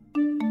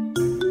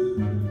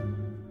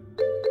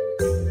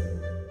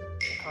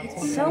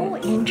 It's so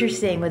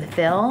interesting with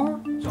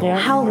film,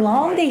 how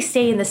long they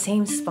stay in the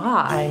same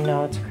spot. I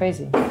know, it's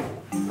crazy.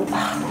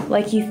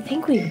 Like you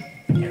think we've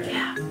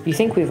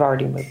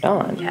already moved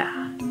on.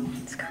 Yeah,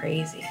 it's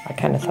crazy. I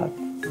kind of thought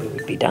we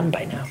would be done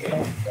by now.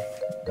 But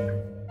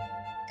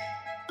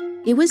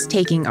It was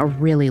taking a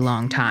really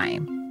long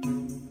time.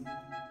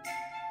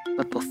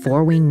 But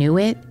before we knew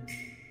it,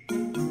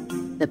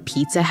 the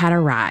pizza had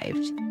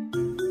arrived.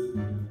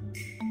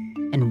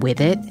 And with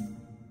it,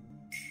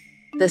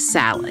 the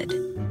salad.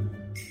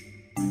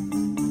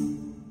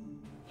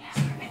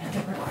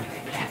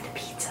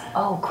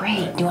 Oh,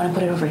 great. Do you want to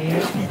put it over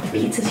here? The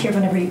pizza's here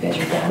whenever you guys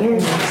are done. Where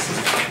is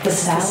this? The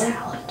salad?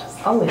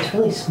 Oh, it's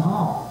really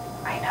small.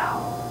 I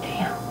know.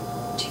 Damn.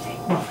 Do you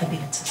think? Well,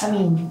 I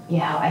mean,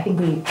 I think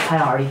we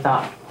kind of already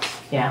thought.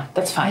 Yeah,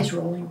 that's fine. He's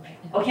rolling right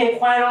now. Okay,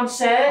 quiet on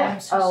set. I'm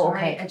so sorry.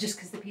 Okay. And just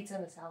because the pizza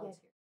and the salad's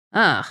here.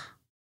 Ugh.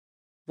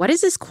 What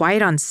is this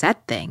quiet on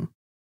set thing?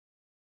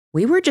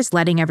 We were just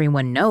letting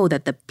everyone know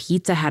that the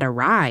pizza had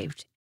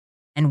arrived.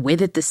 And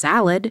with it, the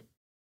salad.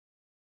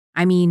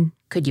 I mean,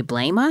 could you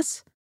blame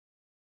us?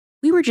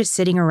 We were just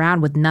sitting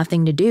around with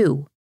nothing to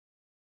do.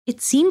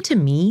 It seemed to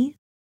me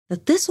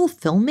that this whole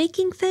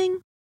filmmaking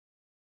thing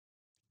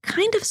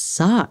kind of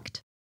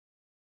sucked.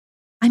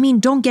 I mean,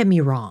 don't get me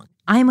wrong.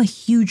 I'm a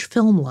huge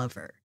film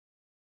lover.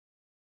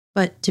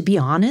 But to be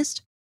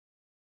honest,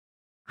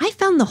 I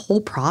found the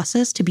whole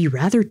process to be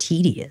rather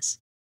tedious.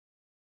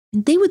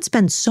 And they would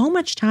spend so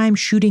much time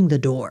shooting the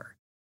door,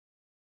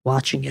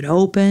 watching it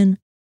open,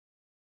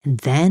 and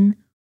then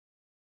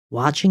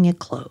watching it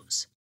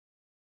close.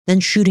 Then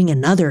shooting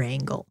another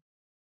angle.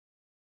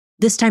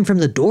 This time from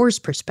the door's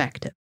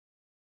perspective.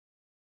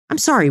 I'm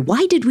sorry,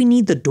 why did we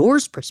need the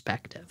door's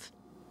perspective?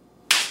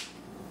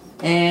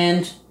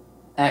 And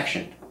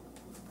action.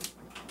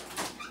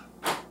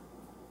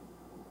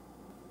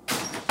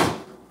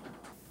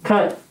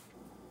 Cut.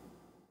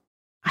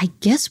 I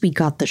guess we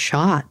got the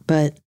shot,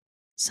 but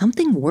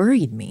something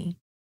worried me.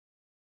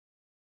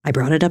 I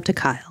brought it up to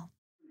Kyle.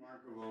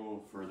 Mark a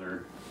little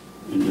further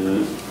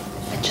into it.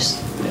 And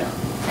just, yeah.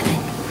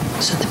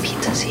 So the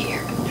pizza's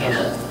here.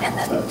 Yeah. And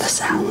then the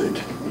salad.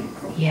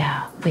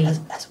 Yeah. Wait.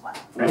 As well.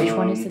 Which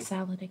one is the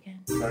salad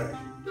again?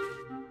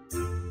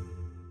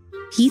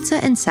 Pizza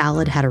and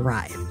salad had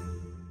arrived,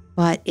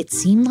 but it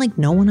seemed like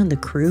no one on the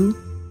crew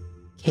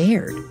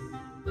cared.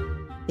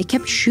 They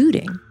kept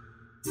shooting.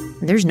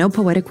 And there's no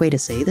poetic way to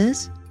say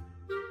this.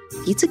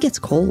 Pizza gets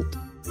cold,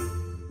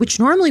 which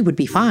normally would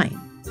be fine.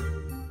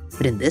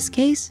 But in this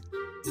case,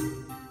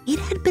 it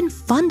had been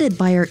funded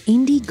by our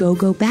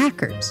Indiegogo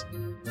backers.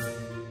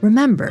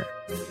 Remember,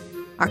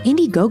 our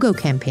Indiegogo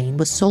campaign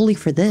was solely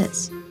for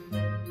this,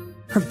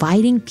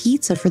 providing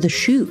pizza for the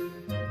shoot,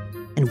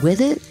 and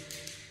with it,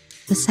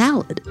 the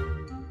salad.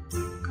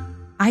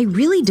 I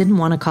really didn't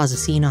want to cause a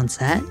scene on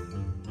set,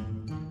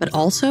 but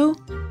also,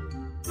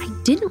 I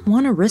didn't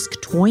want to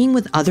risk toying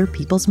with other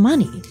people's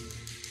money.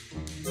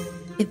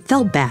 It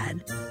felt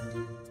bad,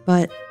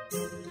 but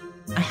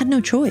I had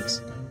no choice.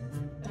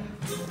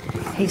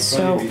 Hey,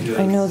 so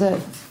I know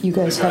that you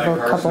guys have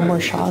a couple more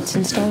shots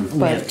and stuff, We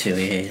but have two,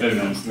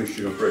 yeah.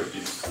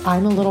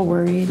 I'm a little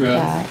worried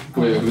that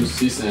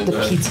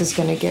the pizza's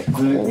gonna get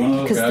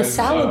cold because the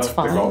salad's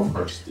fine.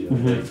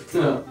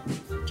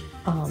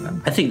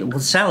 I think,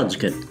 salad's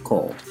good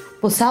cold.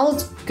 Well,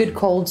 salad's good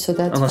cold, so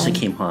that's Unless fine. it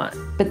came hot.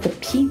 But the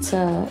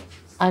pizza,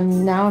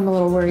 I'm a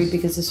little worried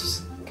because this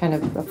is kind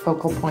of a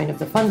focal point of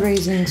the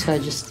fundraising, so I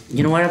just...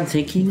 You know what I'm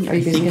thinking? Are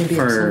you guys gonna be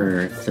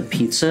for the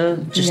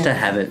pizza, just to Yeah.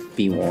 have it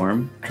be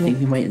warm, I think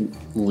we might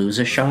lose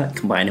a shot,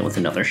 combine it with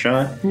another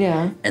shot,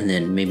 Yeah. and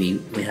then maybe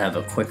we have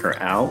a quicker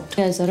out.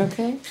 Yeah, is that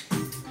okay?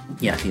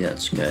 Yeah, I think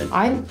that's good.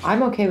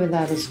 I'm okay with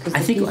that. Is because I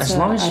think as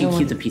long as you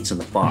keep the pizza in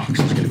the box,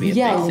 it's going to be a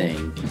big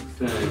thing.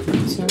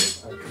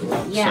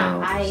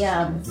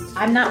 Yeah,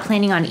 I'm not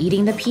planning on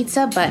eating the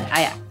pizza, but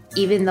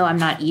even though I'm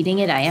not eating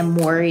it, I am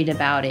worried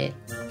about it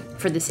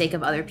for the sake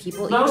of other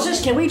people.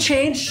 Moses, can we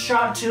change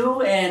shot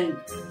 2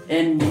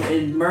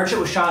 and merge it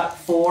with shot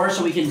 4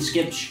 so we can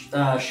skip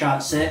shot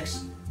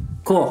 6?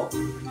 Cool.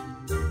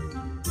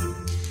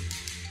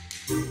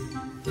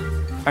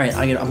 All right,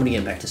 I'm gonna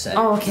get back to set.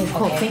 Oh, okay,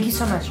 cool. Thank you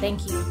so much.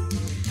 Thank you.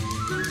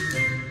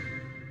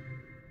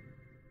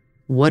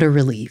 What a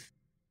relief.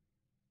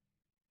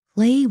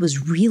 Clay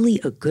was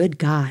really a good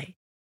guy.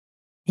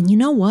 And you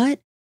know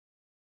what?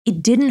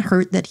 It didn't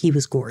hurt that he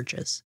was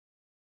gorgeous.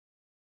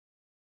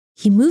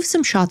 He moved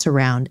some shots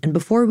around, and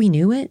before we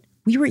knew it,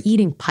 we were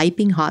eating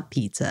piping hot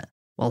pizza,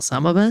 while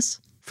some of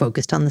us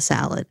focused on the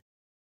salad.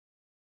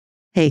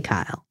 Hey,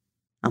 Kyle,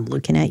 I'm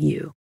looking at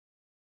you.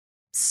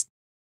 Psst,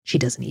 she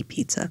doesn't eat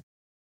pizza.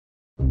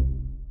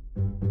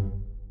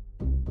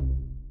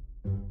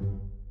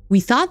 We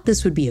thought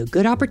this would be a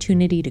good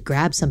opportunity to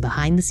grab some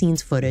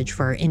behind-the-scenes footage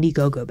for our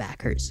Indiegogo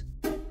backers,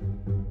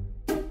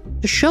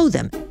 to show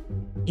them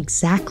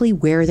exactly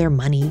where their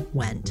money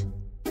went.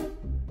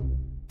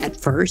 At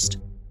first,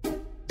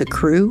 the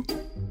crew,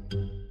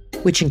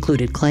 which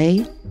included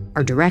Clay,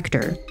 our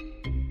director,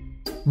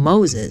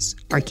 Moses,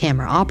 our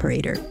camera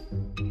operator,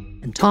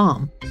 and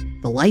Tom,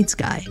 the lights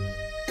guy,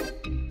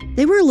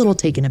 they were a little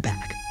taken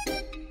aback.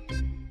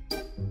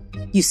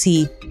 You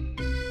see,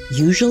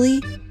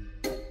 usually,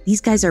 these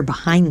guys are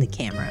behind the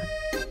camera,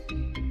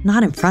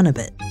 not in front of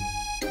it.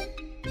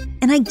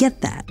 And I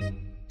get that.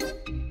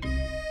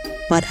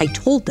 But I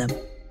told them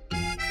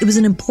it was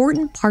an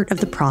important part of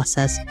the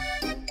process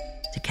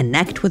to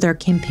connect with our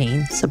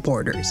campaign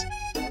supporters.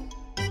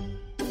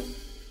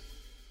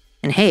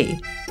 And hey,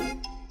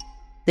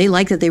 they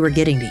liked that they were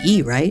getting to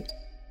eat, right?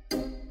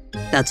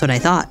 That's what I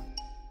thought.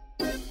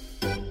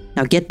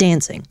 Now get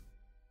dancing,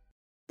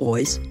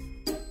 boys.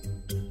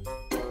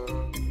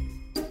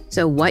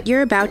 So what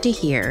you're about to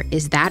hear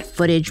is that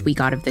footage we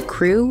got of the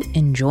crew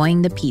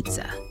enjoying the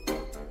pizza.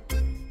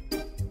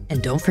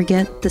 And don't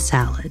forget the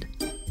salad.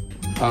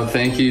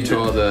 Thank you to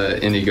all the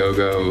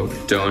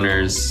Indiegogo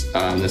donors.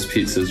 This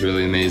pizza is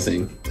really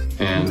amazing.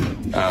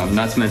 And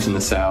not to mention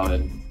the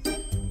salad.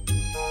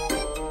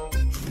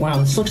 Wow,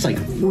 this looks like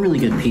really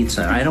good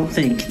pizza. I don't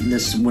think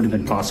this would have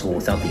been possible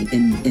without the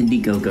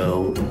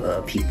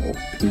Indiegogo people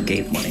who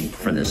gave money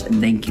for this. And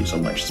thank you so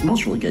much. It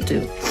smells really good,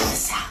 too.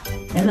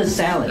 And the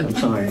salad. I'm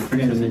sorry, I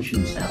forgot to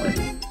mention the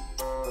salad.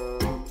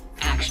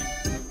 Action.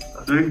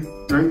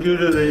 Thank you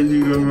to the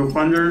Indiegogo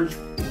funders.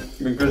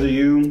 Because of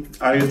you,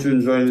 I get to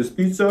enjoy this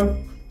pizza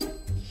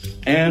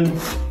and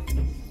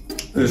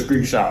this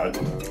Greek salad.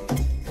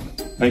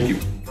 Thank you.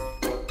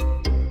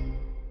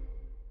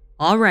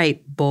 All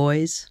right,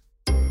 boys.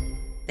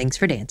 Thanks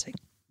for dancing.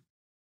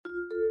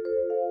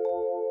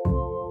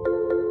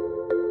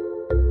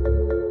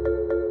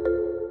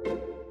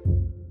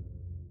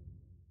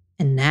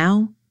 And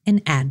now,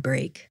 an ad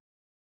break.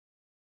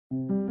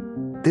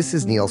 This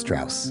is Neil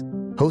Strauss,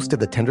 host of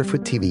the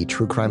Tenderfoot TV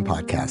true crime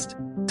podcast,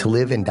 To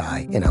Live and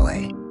Die in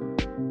LA.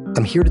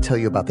 I'm here to tell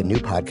you about the new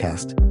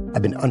podcast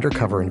I've been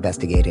undercover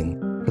investigating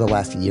for the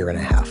last year and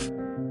a half.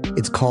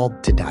 It's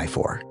called To Die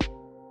For.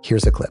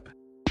 Here's a clip.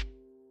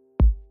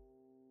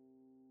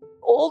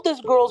 All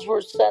these girls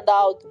were sent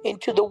out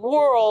into the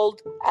world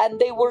and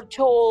they were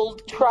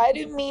told, try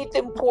to meet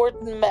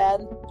important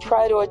men,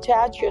 try to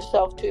attach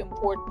yourself to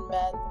important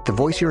men. The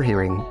voice you're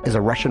hearing is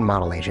a Russian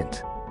model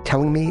agent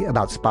telling me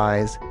about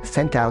spies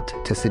sent out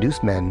to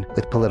seduce men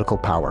with political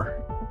power.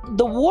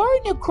 The war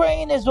in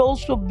Ukraine is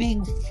also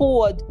being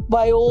fought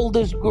by all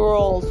these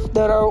girls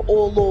that are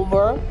all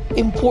over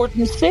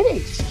important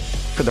cities.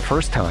 For the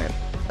first time,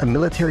 a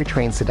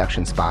military-trained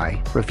seduction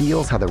spy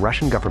reveals how the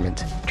Russian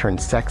government turned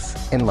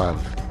sex and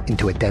love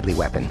into a deadly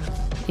weapon.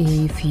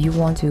 If you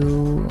want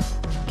to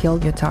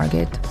kill your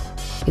target,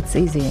 it's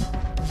easy.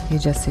 You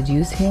just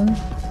seduce him,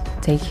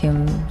 take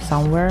him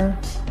somewhere,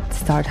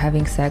 start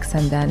having sex,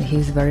 and then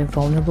he's very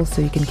vulnerable,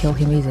 so you can kill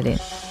him easily.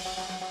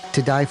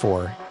 To Die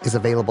For is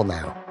available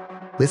now.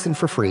 Listen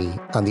for free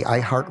on the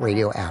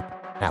iHeartRadio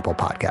app, Apple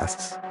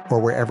Podcasts, or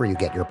wherever you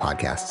get your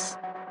podcasts.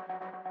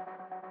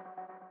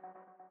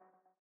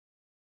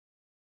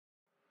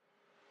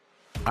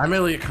 I'm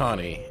Elliot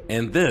Connie,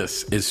 and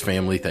this is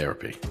Family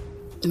Therapy.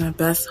 My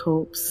best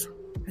hopes,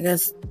 I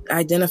guess,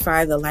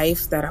 identify the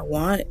life that I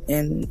want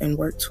and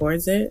work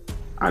towards it.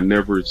 I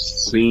never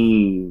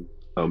seen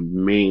a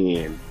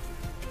man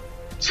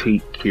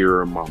take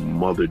care of my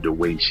mother the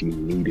way she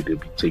needed to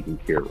be taken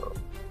care of.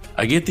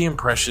 I get the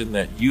impression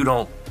that you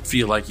don't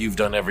feel like you've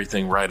done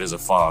everything right as a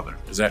father.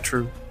 Is that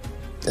true?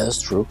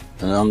 That's true,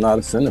 and I'm not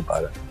offended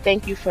by that.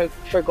 Thank you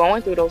for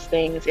going through those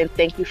things, and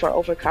thank you for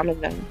overcoming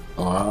them.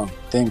 Wow,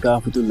 thank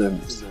God for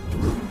deliverance.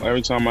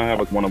 Every time I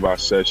have one of our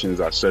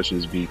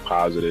sessions be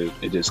positive.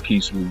 It just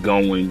keeps me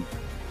going.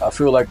 I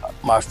feel like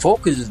my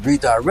focus is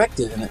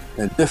redirected in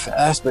a different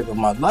aspect of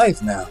my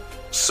life now.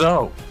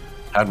 So,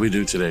 how'd we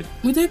do today?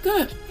 We did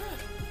good.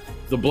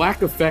 The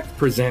Black Effect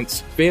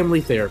presents Family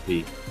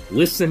Therapy.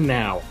 Listen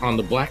now on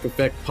the Black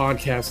Effect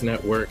Podcast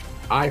Network,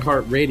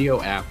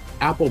 iHeartRadio app,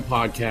 Apple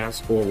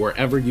Podcasts, or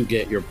wherever you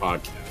get your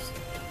podcasts.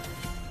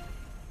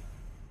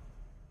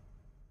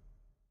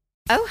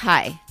 Oh,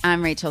 hi,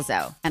 I'm Rachel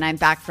Zoe, and I'm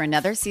back for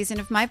another season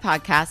of my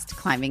podcast,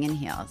 Climbing in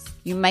Heels.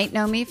 You might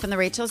know me from the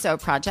Rachel Zoe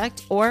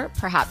Project, or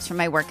perhaps from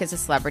my work as a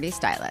celebrity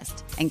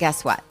stylist. And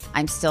guess what?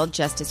 I'm still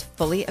just as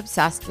fully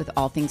obsessed with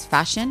all things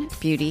fashion,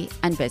 beauty,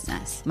 and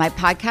business. My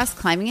podcast,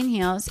 Climbing in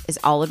Heels, is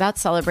all about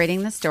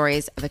celebrating the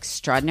stories of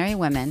extraordinary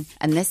women,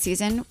 and this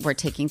season, we're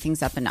taking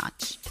things up a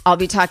notch. I'll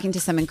be talking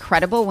to some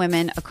incredible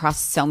women across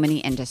so many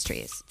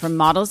industries, from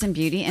models and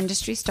beauty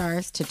industry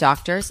stars to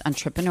doctors,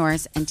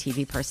 entrepreneurs, and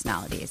TV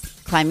personalities.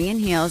 Climbing in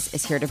Heels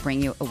is here to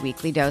bring you a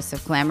weekly dose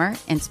of glamour,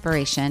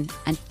 inspiration,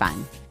 and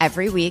fun.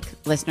 Every week,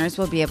 listeners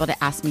will be able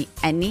to ask me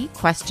any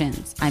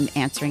questions. I'm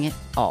answering it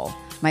all.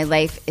 My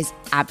life is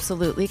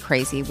absolutely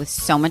crazy with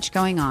so much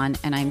going on,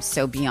 and I'm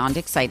so beyond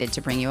excited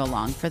to bring you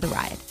along for the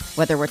ride.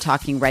 Whether we're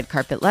talking red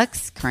carpet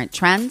looks, current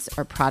trends,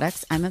 or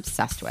products I'm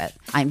obsessed with,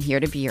 I'm here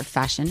to be your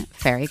fashion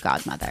fairy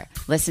godmother.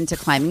 Listen to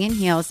Climbing in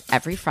Heels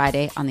every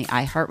Friday on the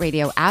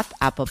iHeartRadio app,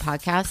 Apple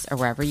Podcasts, or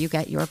wherever you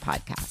get your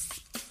podcasts.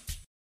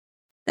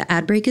 The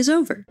ad break is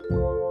over.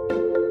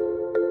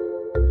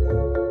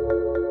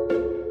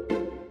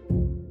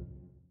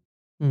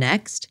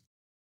 Next,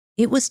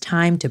 it was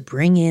time to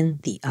bring in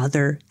the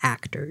other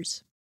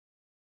actors.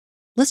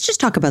 Let's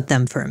just talk about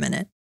them for a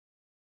minute.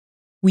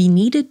 We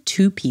needed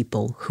two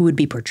people who would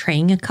be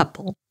portraying a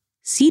couple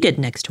seated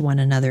next to one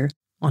another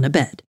on a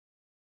bed.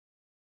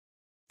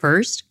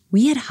 First,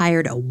 we had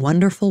hired a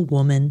wonderful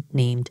woman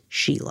named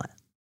Sheila.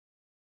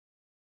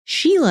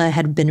 Sheila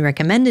had been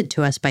recommended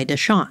to us by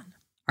Deshawn,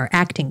 our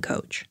acting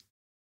coach.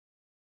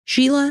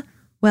 Sheila,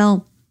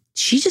 well,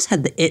 she just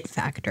had the it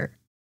factor.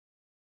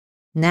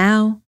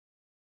 Now,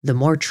 the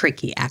more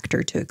tricky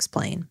actor to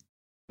explain.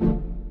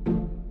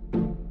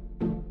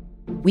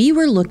 We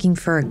were looking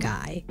for a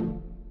guy,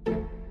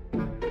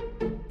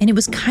 and it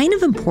was kind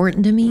of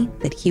important to me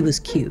that he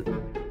was cute.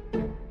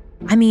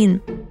 I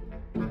mean,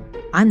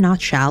 I'm not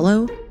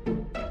shallow,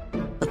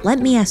 but let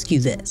me ask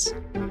you this.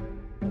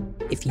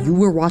 If you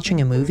were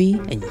watching a movie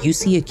and you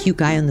see a cute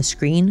guy on the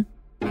screen,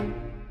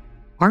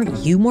 aren't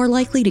you more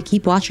likely to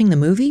keep watching the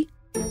movie?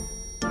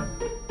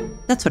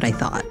 That's what I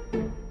thought.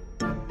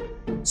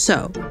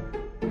 So,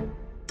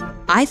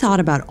 I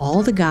thought about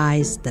all the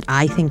guys that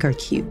I think are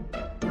cute.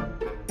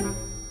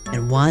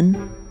 And one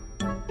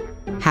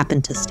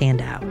happened to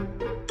stand out.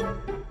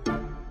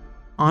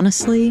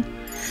 Honestly,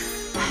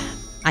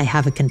 I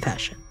have a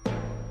confession.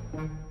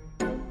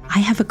 I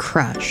have a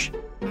crush.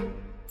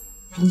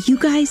 And you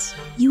guys,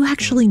 you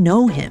actually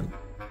know him.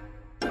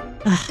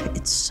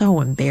 It's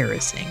so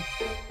embarrassing.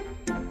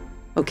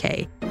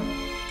 Okay.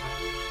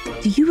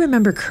 Do you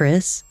remember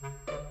Chris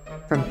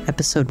from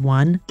episode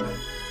 1?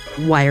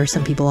 Why are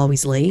some people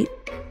always late?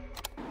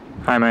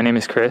 Hi, my name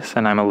is Chris,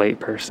 and I'm a late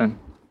person.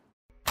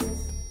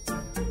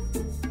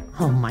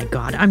 Oh my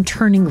God, I'm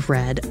turning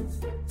red.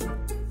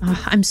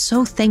 I'm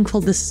so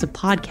thankful this is a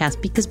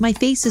podcast because my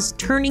face is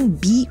turning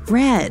beet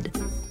red.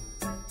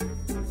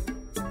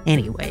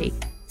 Anyway,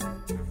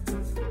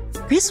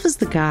 Chris was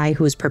the guy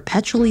who was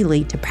perpetually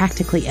late to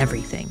practically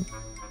everything.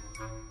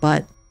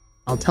 But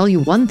I'll tell you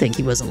one thing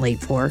he wasn't late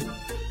for: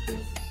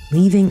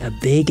 leaving a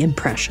big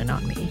impression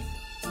on me.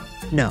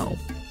 No,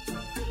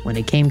 when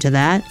it came to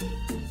that,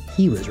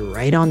 he was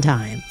right on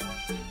time.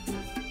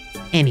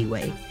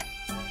 Anyway,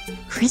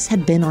 Chris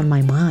had been on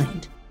my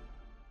mind.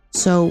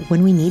 So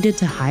when we needed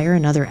to hire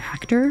another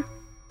actor,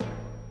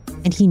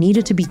 and he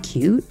needed to be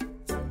cute,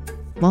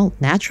 well,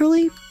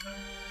 naturally,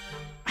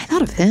 I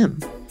thought of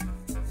him.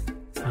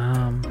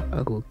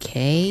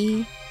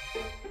 Okay.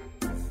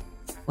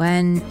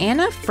 When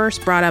Anna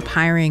first brought up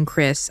hiring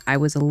Chris, I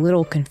was a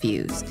little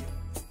confused.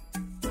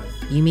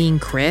 You mean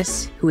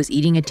Chris, who was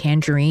eating a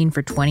tangerine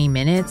for 20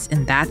 minutes,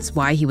 and that's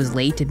why he was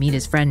late to meet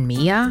his friend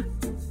Mia?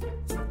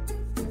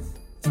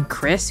 And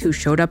Chris, who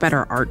showed up at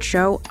our art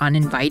show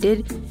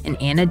uninvited,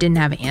 and Anna didn't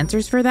have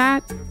answers for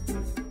that?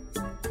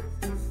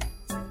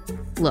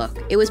 Look,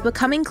 it was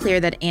becoming clear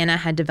that Anna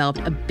had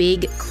developed a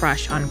big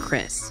crush on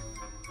Chris.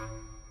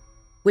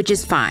 Which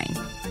is fine.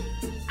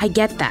 I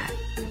get that.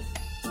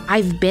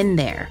 I've been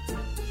there.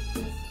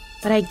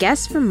 But I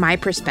guess from my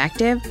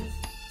perspective,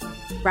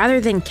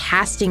 rather than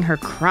casting her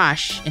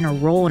crush in a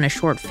role in a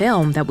short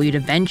film that we would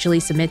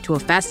eventually submit to a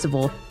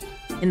festival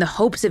in the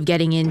hopes of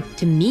getting in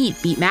to meet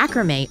Beat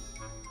Macrame,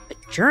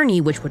 a journey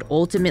which would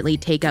ultimately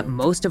take up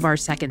most of our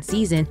second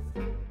season,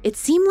 it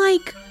seemed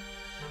like,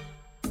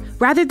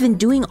 rather than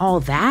doing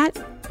all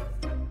that,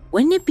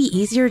 wouldn't it be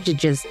easier to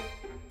just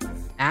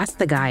ask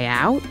the guy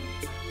out?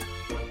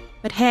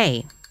 But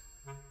hey,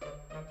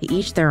 to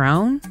each their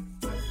own.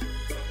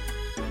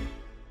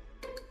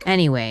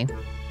 Anyway,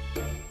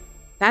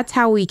 that's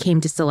how we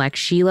came to select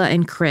Sheila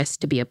and Chris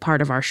to be a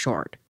part of our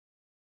short.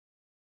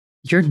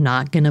 You're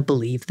not gonna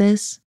believe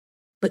this,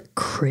 but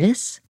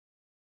Chris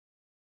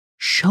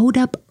showed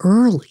up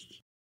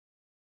early.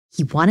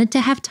 He wanted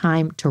to have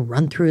time to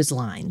run through his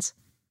lines.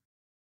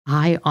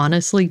 I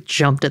honestly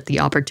jumped at the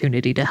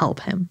opportunity to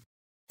help him.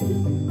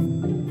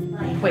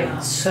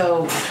 Wait,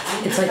 so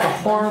it's like a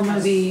horror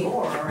movie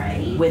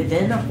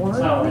within a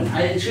horror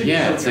movie?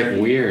 Yeah, it's like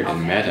weird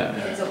and meta.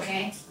 It's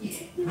okay.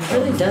 It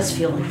really does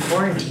feel like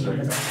quarantine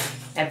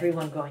with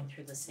everyone going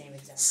through the same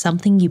exact.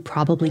 Something you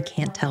probably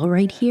can't tell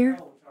right here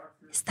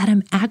is that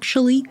I'm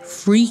actually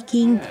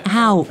freaking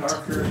out.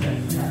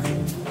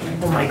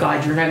 Oh my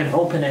God, you're not gonna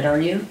open it, are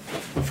you?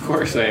 Of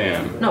course I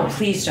am. No,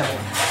 please don't.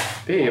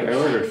 Babe, I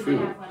ordered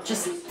food.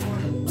 Just.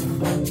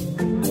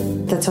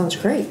 That sounds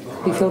great.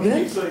 You feel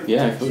good?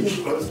 Yeah, I feel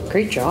good.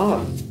 Great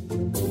job.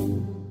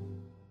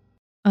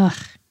 Ugh,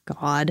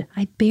 God,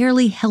 I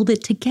barely held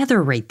it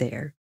together right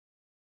there.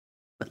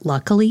 But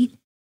luckily,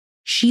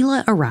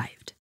 Sheila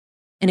arrived,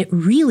 and it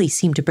really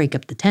seemed to break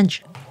up the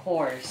tension. Of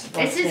course.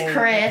 This is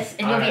Chris,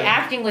 and you'll be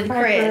acting with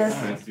Chris.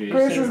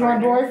 Chris is my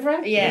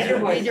boyfriend? Yeah,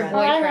 he's your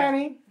boyfriend. Hi,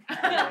 honey.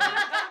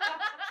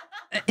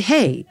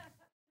 Hey,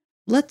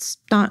 let's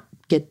not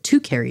get too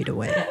carried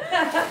away.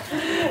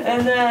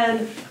 And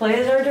then Clay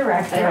is our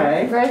director.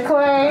 Hey. Great,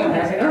 Clay.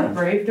 Our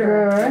brave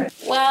director.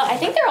 Well, I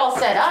think they're all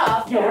set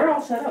up. Yeah, we're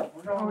all set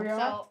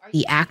up.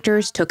 The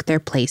actors took their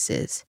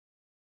places.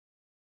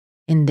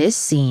 In this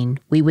scene,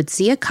 we would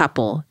see a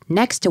couple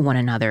next to one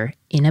another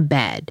in a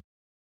bed.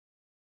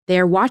 They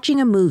are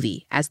watching a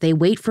movie as they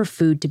wait for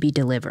food to be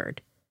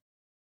delivered.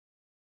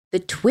 The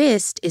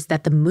twist is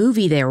that the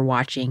movie they are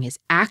watching is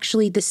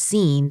actually the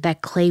scene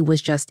that Clay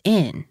was just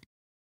in.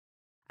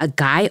 A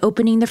guy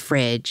opening the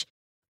fridge,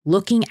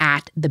 looking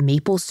at the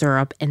maple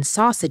syrup and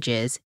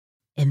sausages,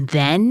 and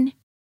then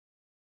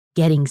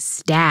getting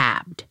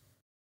stabbed.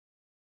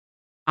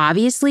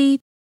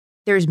 Obviously,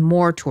 there's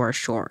more to our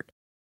short,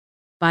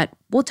 but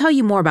we'll tell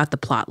you more about the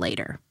plot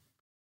later.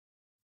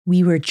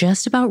 We were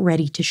just about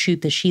ready to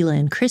shoot the Sheila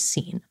and Chris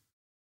scene.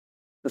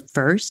 But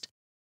first,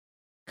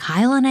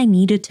 Kyle and I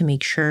needed to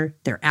make sure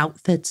their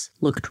outfits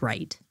looked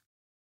right.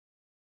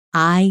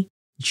 I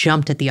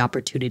jumped at the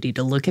opportunity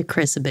to look at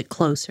Chris a bit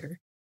closer,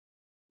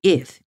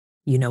 if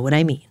you know what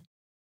I mean.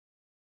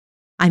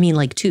 I mean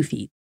like 2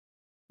 feet,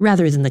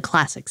 rather than the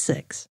classic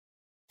 6.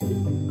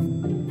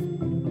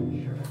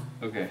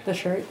 Okay. The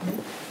shirt.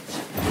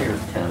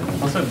 I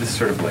also have this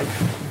sort of like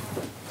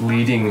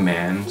leading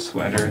man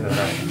sweater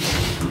that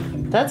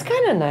That's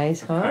kind of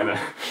nice, huh? Kinda.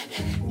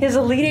 He has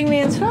a leading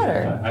man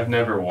sweater. I've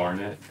never worn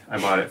it. I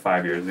bought it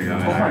 5 years ago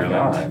in Oh my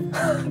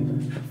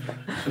Ireland.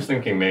 Just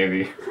thinking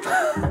maybe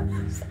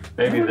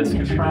this could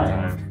be the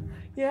time.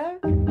 Yeah.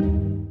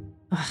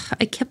 Ugh,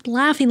 I kept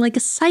laughing like a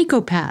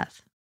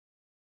psychopath.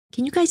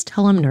 Can you guys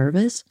tell I'm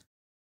nervous?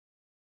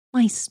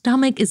 My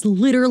stomach is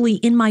literally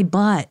in my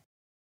butt.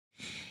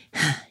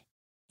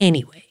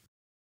 Anyway,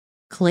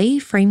 Clay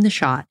framed the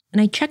shot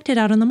and I checked it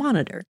out on the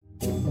monitor.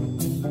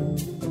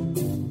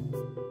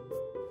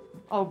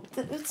 Oh,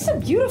 it's a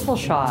beautiful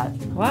shot.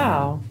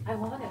 Wow. I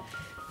want it.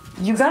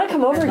 You gotta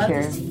come over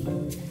here.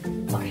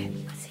 Okay,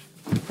 let's see.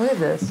 Look at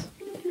this.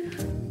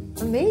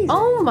 Amazing.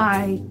 Oh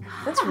my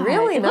God. That's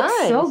really it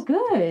nice. Looks so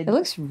good. It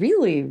looks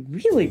really,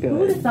 really good. Who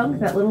would have thought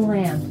that little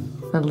lamp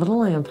That little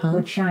lamp, huh?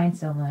 would shine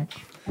so much?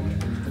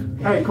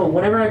 All right, cool.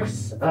 Whenever I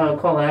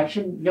call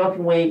action, y'all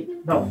can wait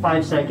about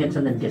 5 seconds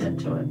and then get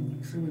into it.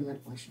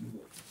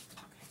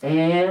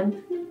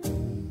 And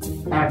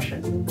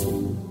action.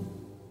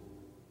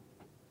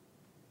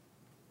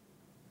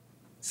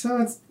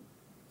 So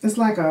it's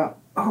like a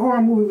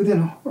horror movie within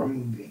a horror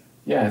movie.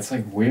 Yeah, it's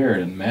like weird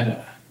and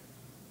meta.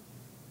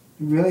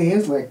 It really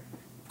is like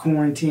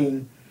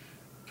quarantine.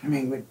 I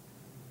mean, with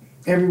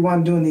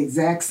everyone doing the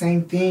exact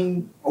same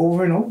thing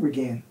over and over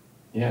again.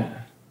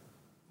 Yeah.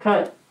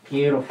 Cut.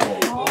 Beautiful.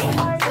 Oh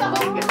my God.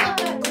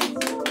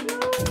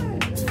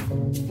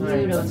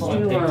 Beautiful.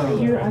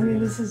 I mean,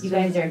 this is. You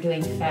guys are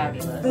doing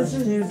fabulous. Let's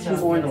do 2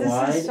 more in the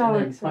wide so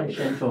and then punch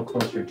in to a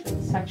closer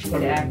to. Such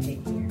good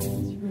acting here.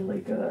 It's really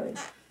good.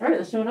 All right,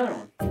 let's do another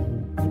one.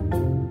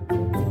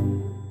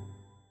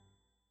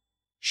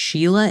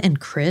 Sheila and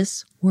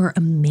Chris were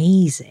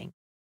amazing.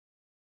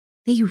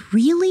 They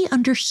really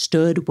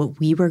understood what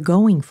we were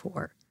going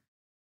for.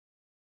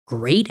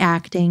 Great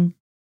acting,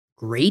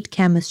 great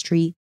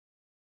chemistry,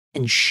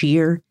 and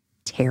sheer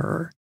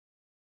terror.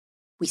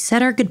 We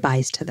said our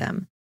goodbyes to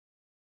them,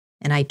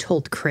 and I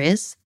told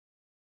Chris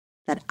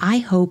that I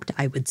hoped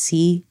I would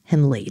see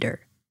him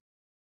later.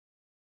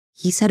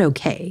 He said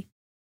okay.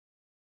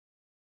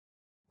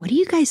 What do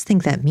you guys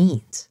think that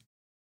means?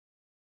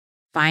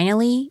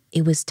 Finally,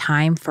 it was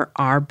time for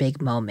our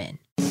big moment.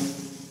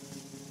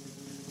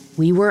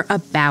 We were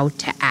about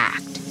to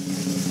act.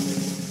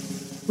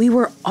 We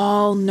were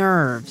all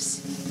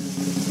nerves.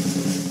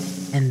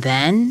 And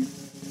then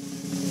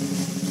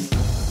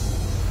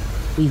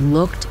we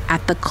looked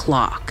at the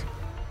clock.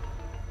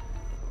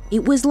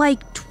 It was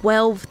like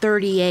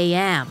 12:30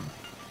 a.m.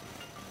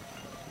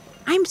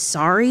 I'm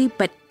sorry,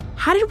 but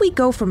how did we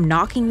go from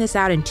knocking this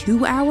out in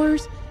 2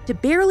 hours to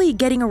barely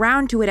getting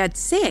around to it at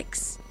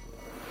 6?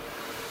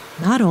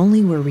 Not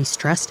only were we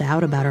stressed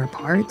out about our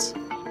parts,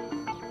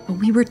 but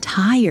we were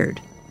tired.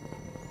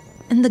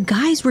 And the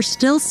guys were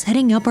still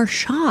setting up our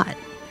shot.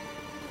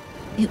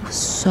 It was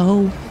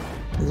so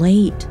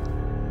late.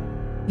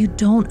 You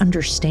don't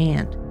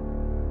understand.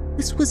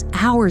 This was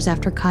hours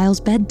after Kyle's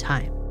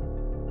bedtime.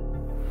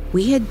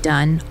 We had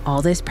done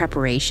all this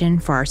preparation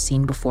for our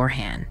scene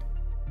beforehand.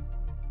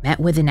 met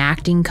with an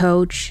acting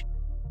coach,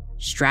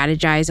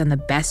 strategized on the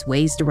best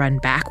ways to run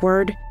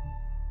backward,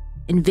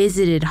 and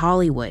visited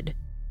Hollywood.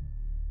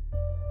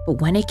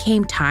 But when it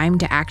came time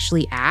to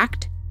actually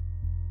act,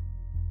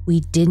 we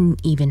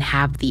didn't even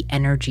have the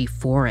energy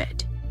for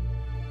it.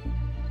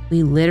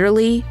 We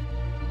literally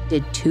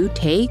did 2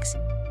 takes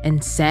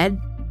and said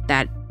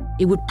that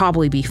it would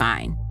probably be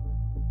fine.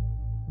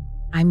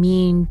 I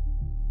mean,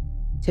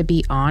 to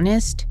be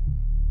honest,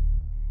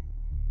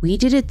 we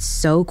did it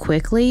so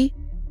quickly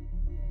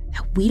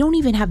that we don't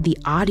even have the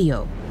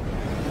audio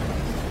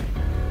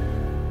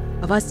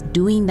of us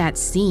doing that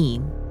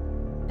scene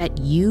that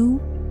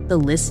you, the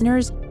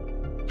listeners,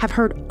 have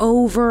heard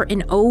over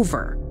and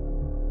over.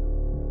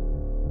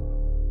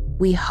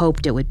 We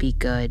hoped it would be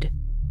good,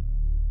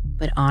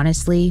 but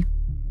honestly,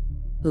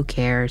 who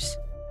cares?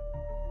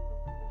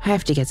 I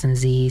have to get some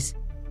Z's.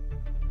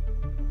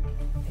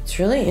 It's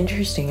really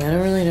interesting. I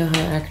don't really know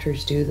how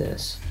actors do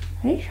this.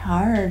 It's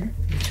hard.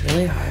 It's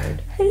really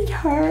hard. It's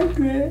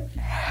hard.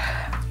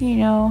 You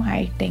know,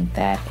 I think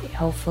that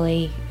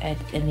hopefully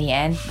in the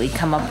end we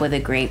come up with a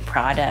great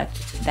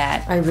product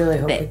that I really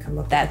hope we come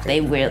up that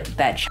they will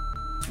that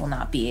will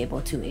not be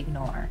able to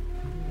ignore.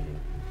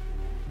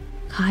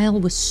 Kyle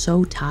was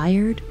so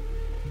tired.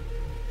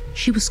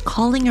 She was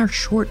calling our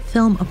short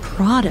film a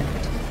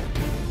product.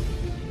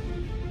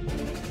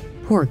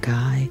 Poor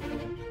guy.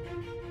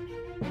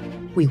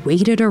 We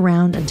waited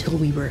around until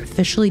we were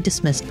officially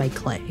dismissed by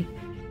Clay.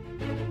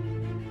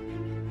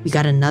 We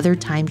got another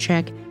time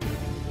check,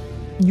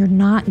 and you're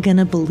not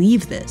gonna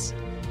believe this.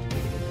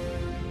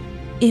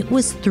 It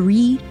was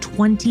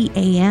 3:20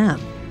 a.m.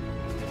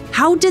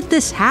 How did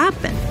this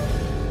happen?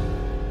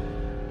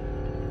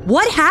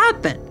 What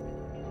happened?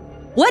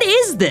 What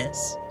is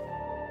this?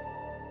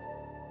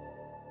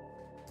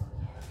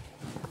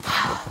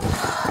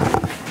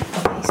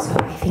 Okay, so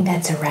I think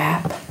that's a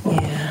wrap.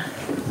 Yeah.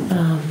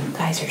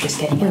 Guys are just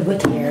getting up what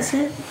time here. is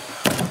it?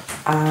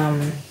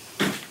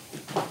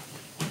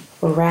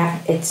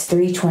 It's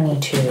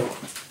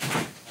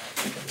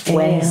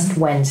 3:22.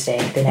 Wednesday,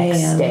 the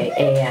next day,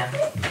 AM.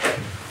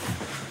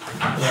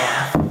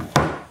 Yeah.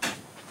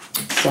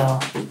 So.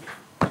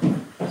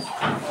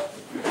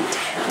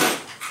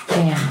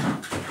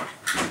 Damn.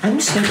 I'm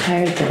so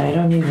tired that I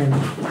don't know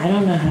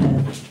how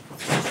to.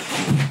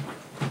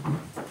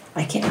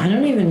 I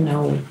don't even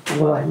know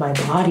what my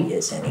body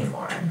is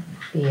anymore.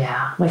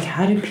 Yeah. Like,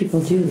 how do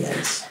people do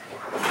this?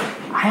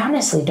 I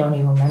honestly don't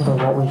even remember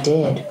what we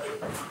did.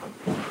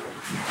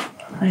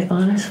 I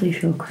honestly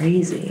feel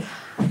crazy.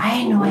 I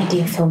had no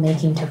idea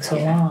filmmaking took so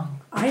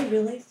long. I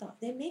really thought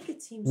they make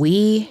it seem.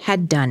 We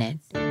had done it.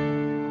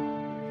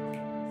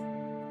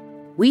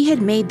 We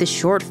had made the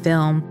short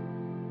film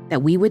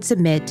that we would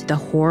submit to the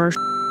Horror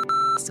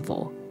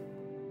Festival.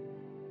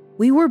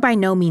 We were by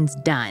no means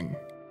done.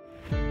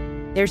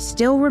 There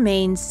still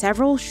remained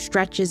several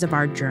stretches of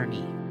our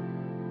journey.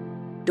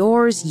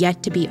 Doors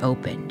yet to be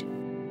opened.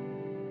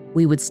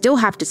 We would still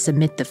have to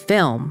submit the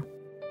film,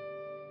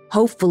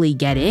 hopefully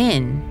get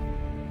in,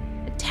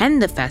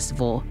 attend the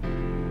festival,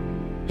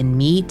 and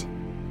meet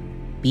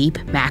Beep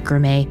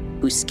Macrame,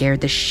 who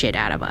scared the shit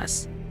out of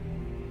us.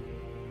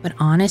 But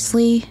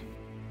honestly,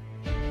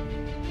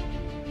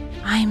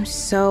 I'm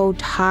so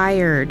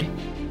tired.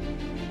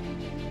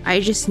 I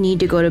just need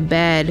to go to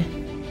bed.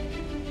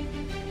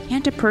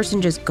 Can't a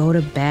person just go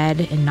to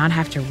bed and not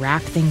have to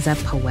wrap things up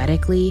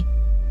poetically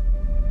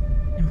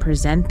and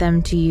present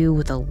them to you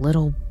with a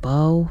little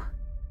bow?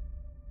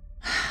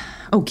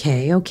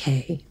 Okay.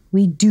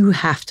 We do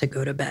have to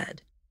go to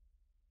bed.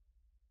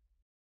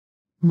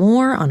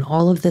 More on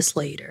all of this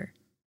later.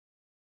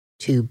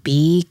 To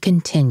be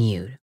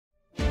continued.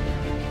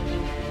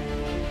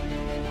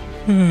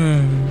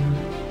 Can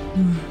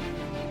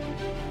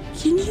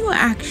you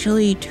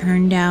actually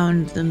turn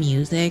down the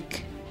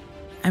music?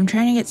 I'm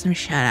trying to get some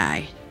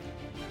shut-eye.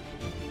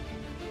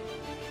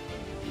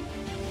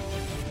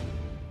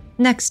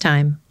 Next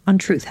time on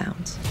Truth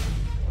Hounds.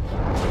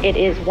 It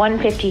is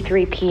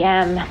 1:53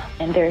 p.m.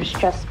 and there's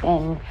just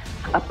been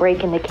a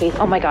break in the case.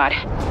 Oh my god.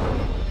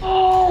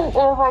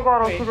 Oh my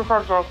god, I see the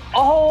subject.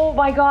 Oh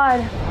my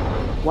god.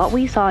 What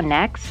we saw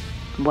next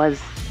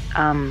was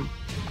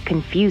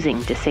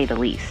confusing to say the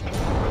least.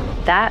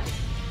 That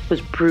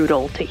was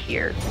brutal to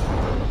hear.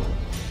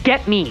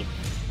 Get mean.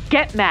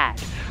 Get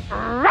mad.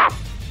 I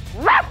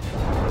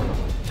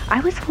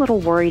was a little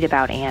worried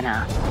about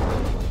Anna.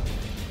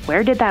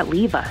 Where did that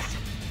leave us?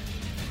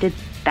 Did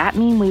that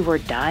mean we were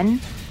done?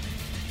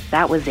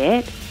 That was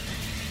it?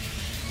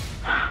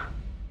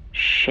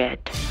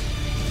 Shit.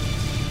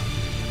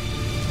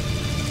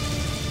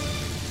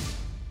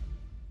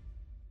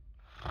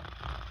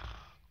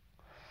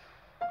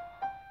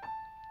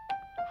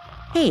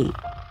 Hey,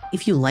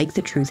 if you like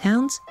the Truth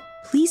Hounds,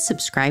 please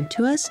subscribe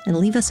to us and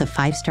leave us a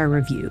 5-star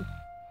review.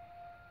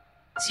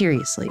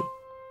 Seriously,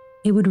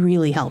 it would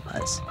really help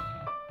us.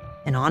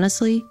 And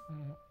honestly,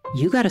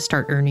 you gotta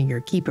start earning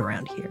your keep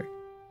around here.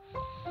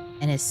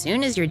 And as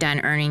soon as you're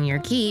done earning your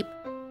keep,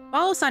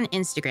 follow us on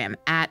Instagram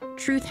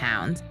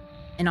 @TruthHounds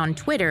and on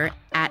Twitter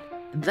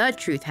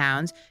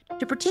 @TheTruthHounds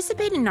to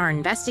participate in our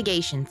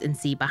investigations and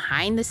see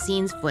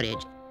behind-the-scenes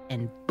footage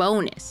and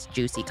bonus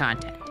juicy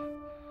content.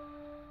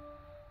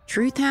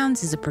 Truth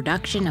Hounds is a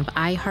production of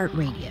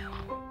iHeartRadio.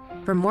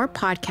 For more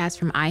podcasts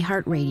from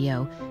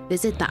iHeartRadio,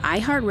 visit the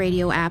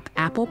iHeartRadio app,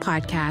 Apple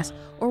Podcasts,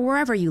 or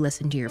wherever you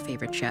listen to your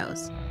favorite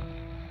shows.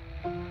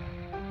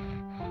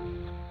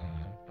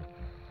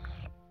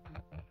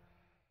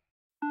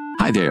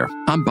 Hi there,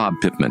 I'm Bob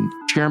Pittman,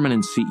 Chairman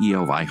and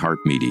CEO of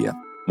iHeartMedia.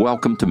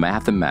 Welcome to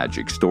Math and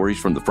Magic, Stories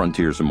from the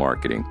Frontiers of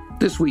Marketing.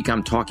 This week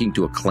I'm talking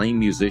to acclaimed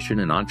musician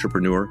and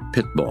entrepreneur,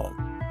 Pitbull.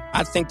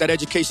 I think that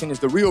education is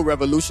the real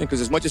revolution, because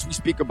as much as we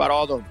speak about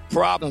all the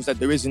problems that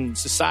there is in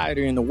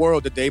society and in the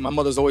world today, my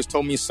mother's always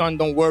told me, son,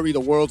 don't worry, the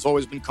world's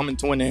always been coming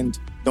to an end.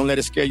 Don't let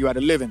it scare you out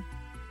of living.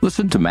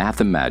 Listen to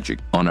Math and Magic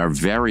on our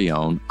very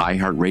own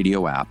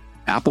iHeartRadio app,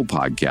 Apple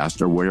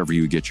Podcast, or wherever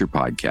you get your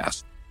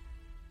podcasts.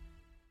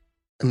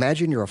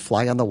 Imagine you're a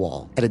fly on the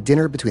wall at a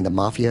dinner between the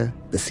mafia,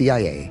 the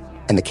CIA,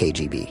 and the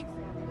KGB.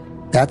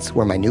 That's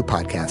where my new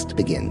podcast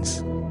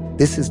begins.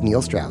 This is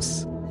Neil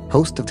Strauss,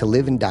 host of To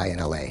Live and Die in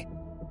LA.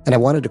 And I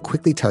wanted to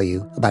quickly tell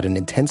you about an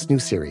intense new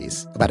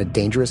series about a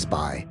dangerous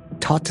spy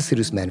taught to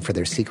seduce men for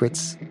their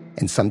secrets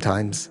and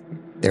sometimes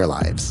their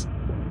lives.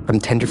 From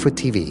Tenderfoot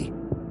TV,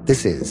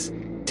 this is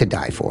To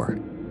Die For.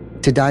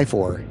 To Die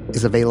For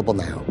is available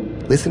now.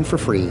 Listen for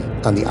free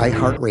on the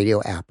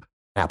iHeartRadio app,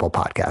 Apple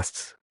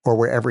Podcasts, or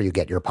wherever you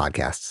get your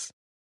podcasts.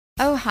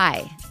 Oh,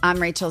 hi,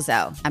 I'm Rachel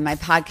Zoe, and my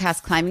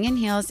podcast, Climbing in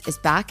Heels, is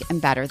back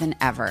and better than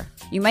ever.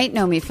 You might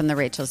know me from the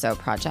Rachel Zoe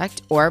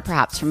Project, or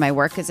perhaps from my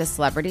work as a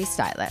celebrity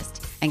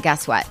stylist. And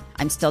guess what?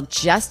 I'm still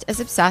just as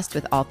obsessed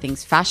with all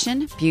things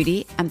fashion,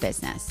 beauty, and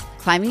business.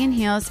 Climbing in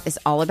Heels is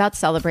all about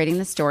celebrating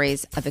the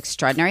stories of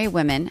extraordinary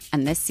women,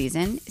 and this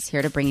season is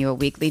here to bring you a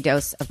weekly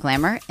dose of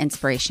glamour,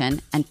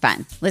 inspiration, and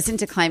fun. Listen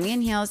to Climbing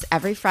in Heels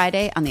every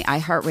Friday on the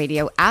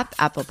iHeartRadio app,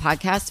 Apple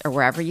Podcasts, or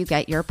wherever you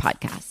get your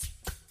podcasts.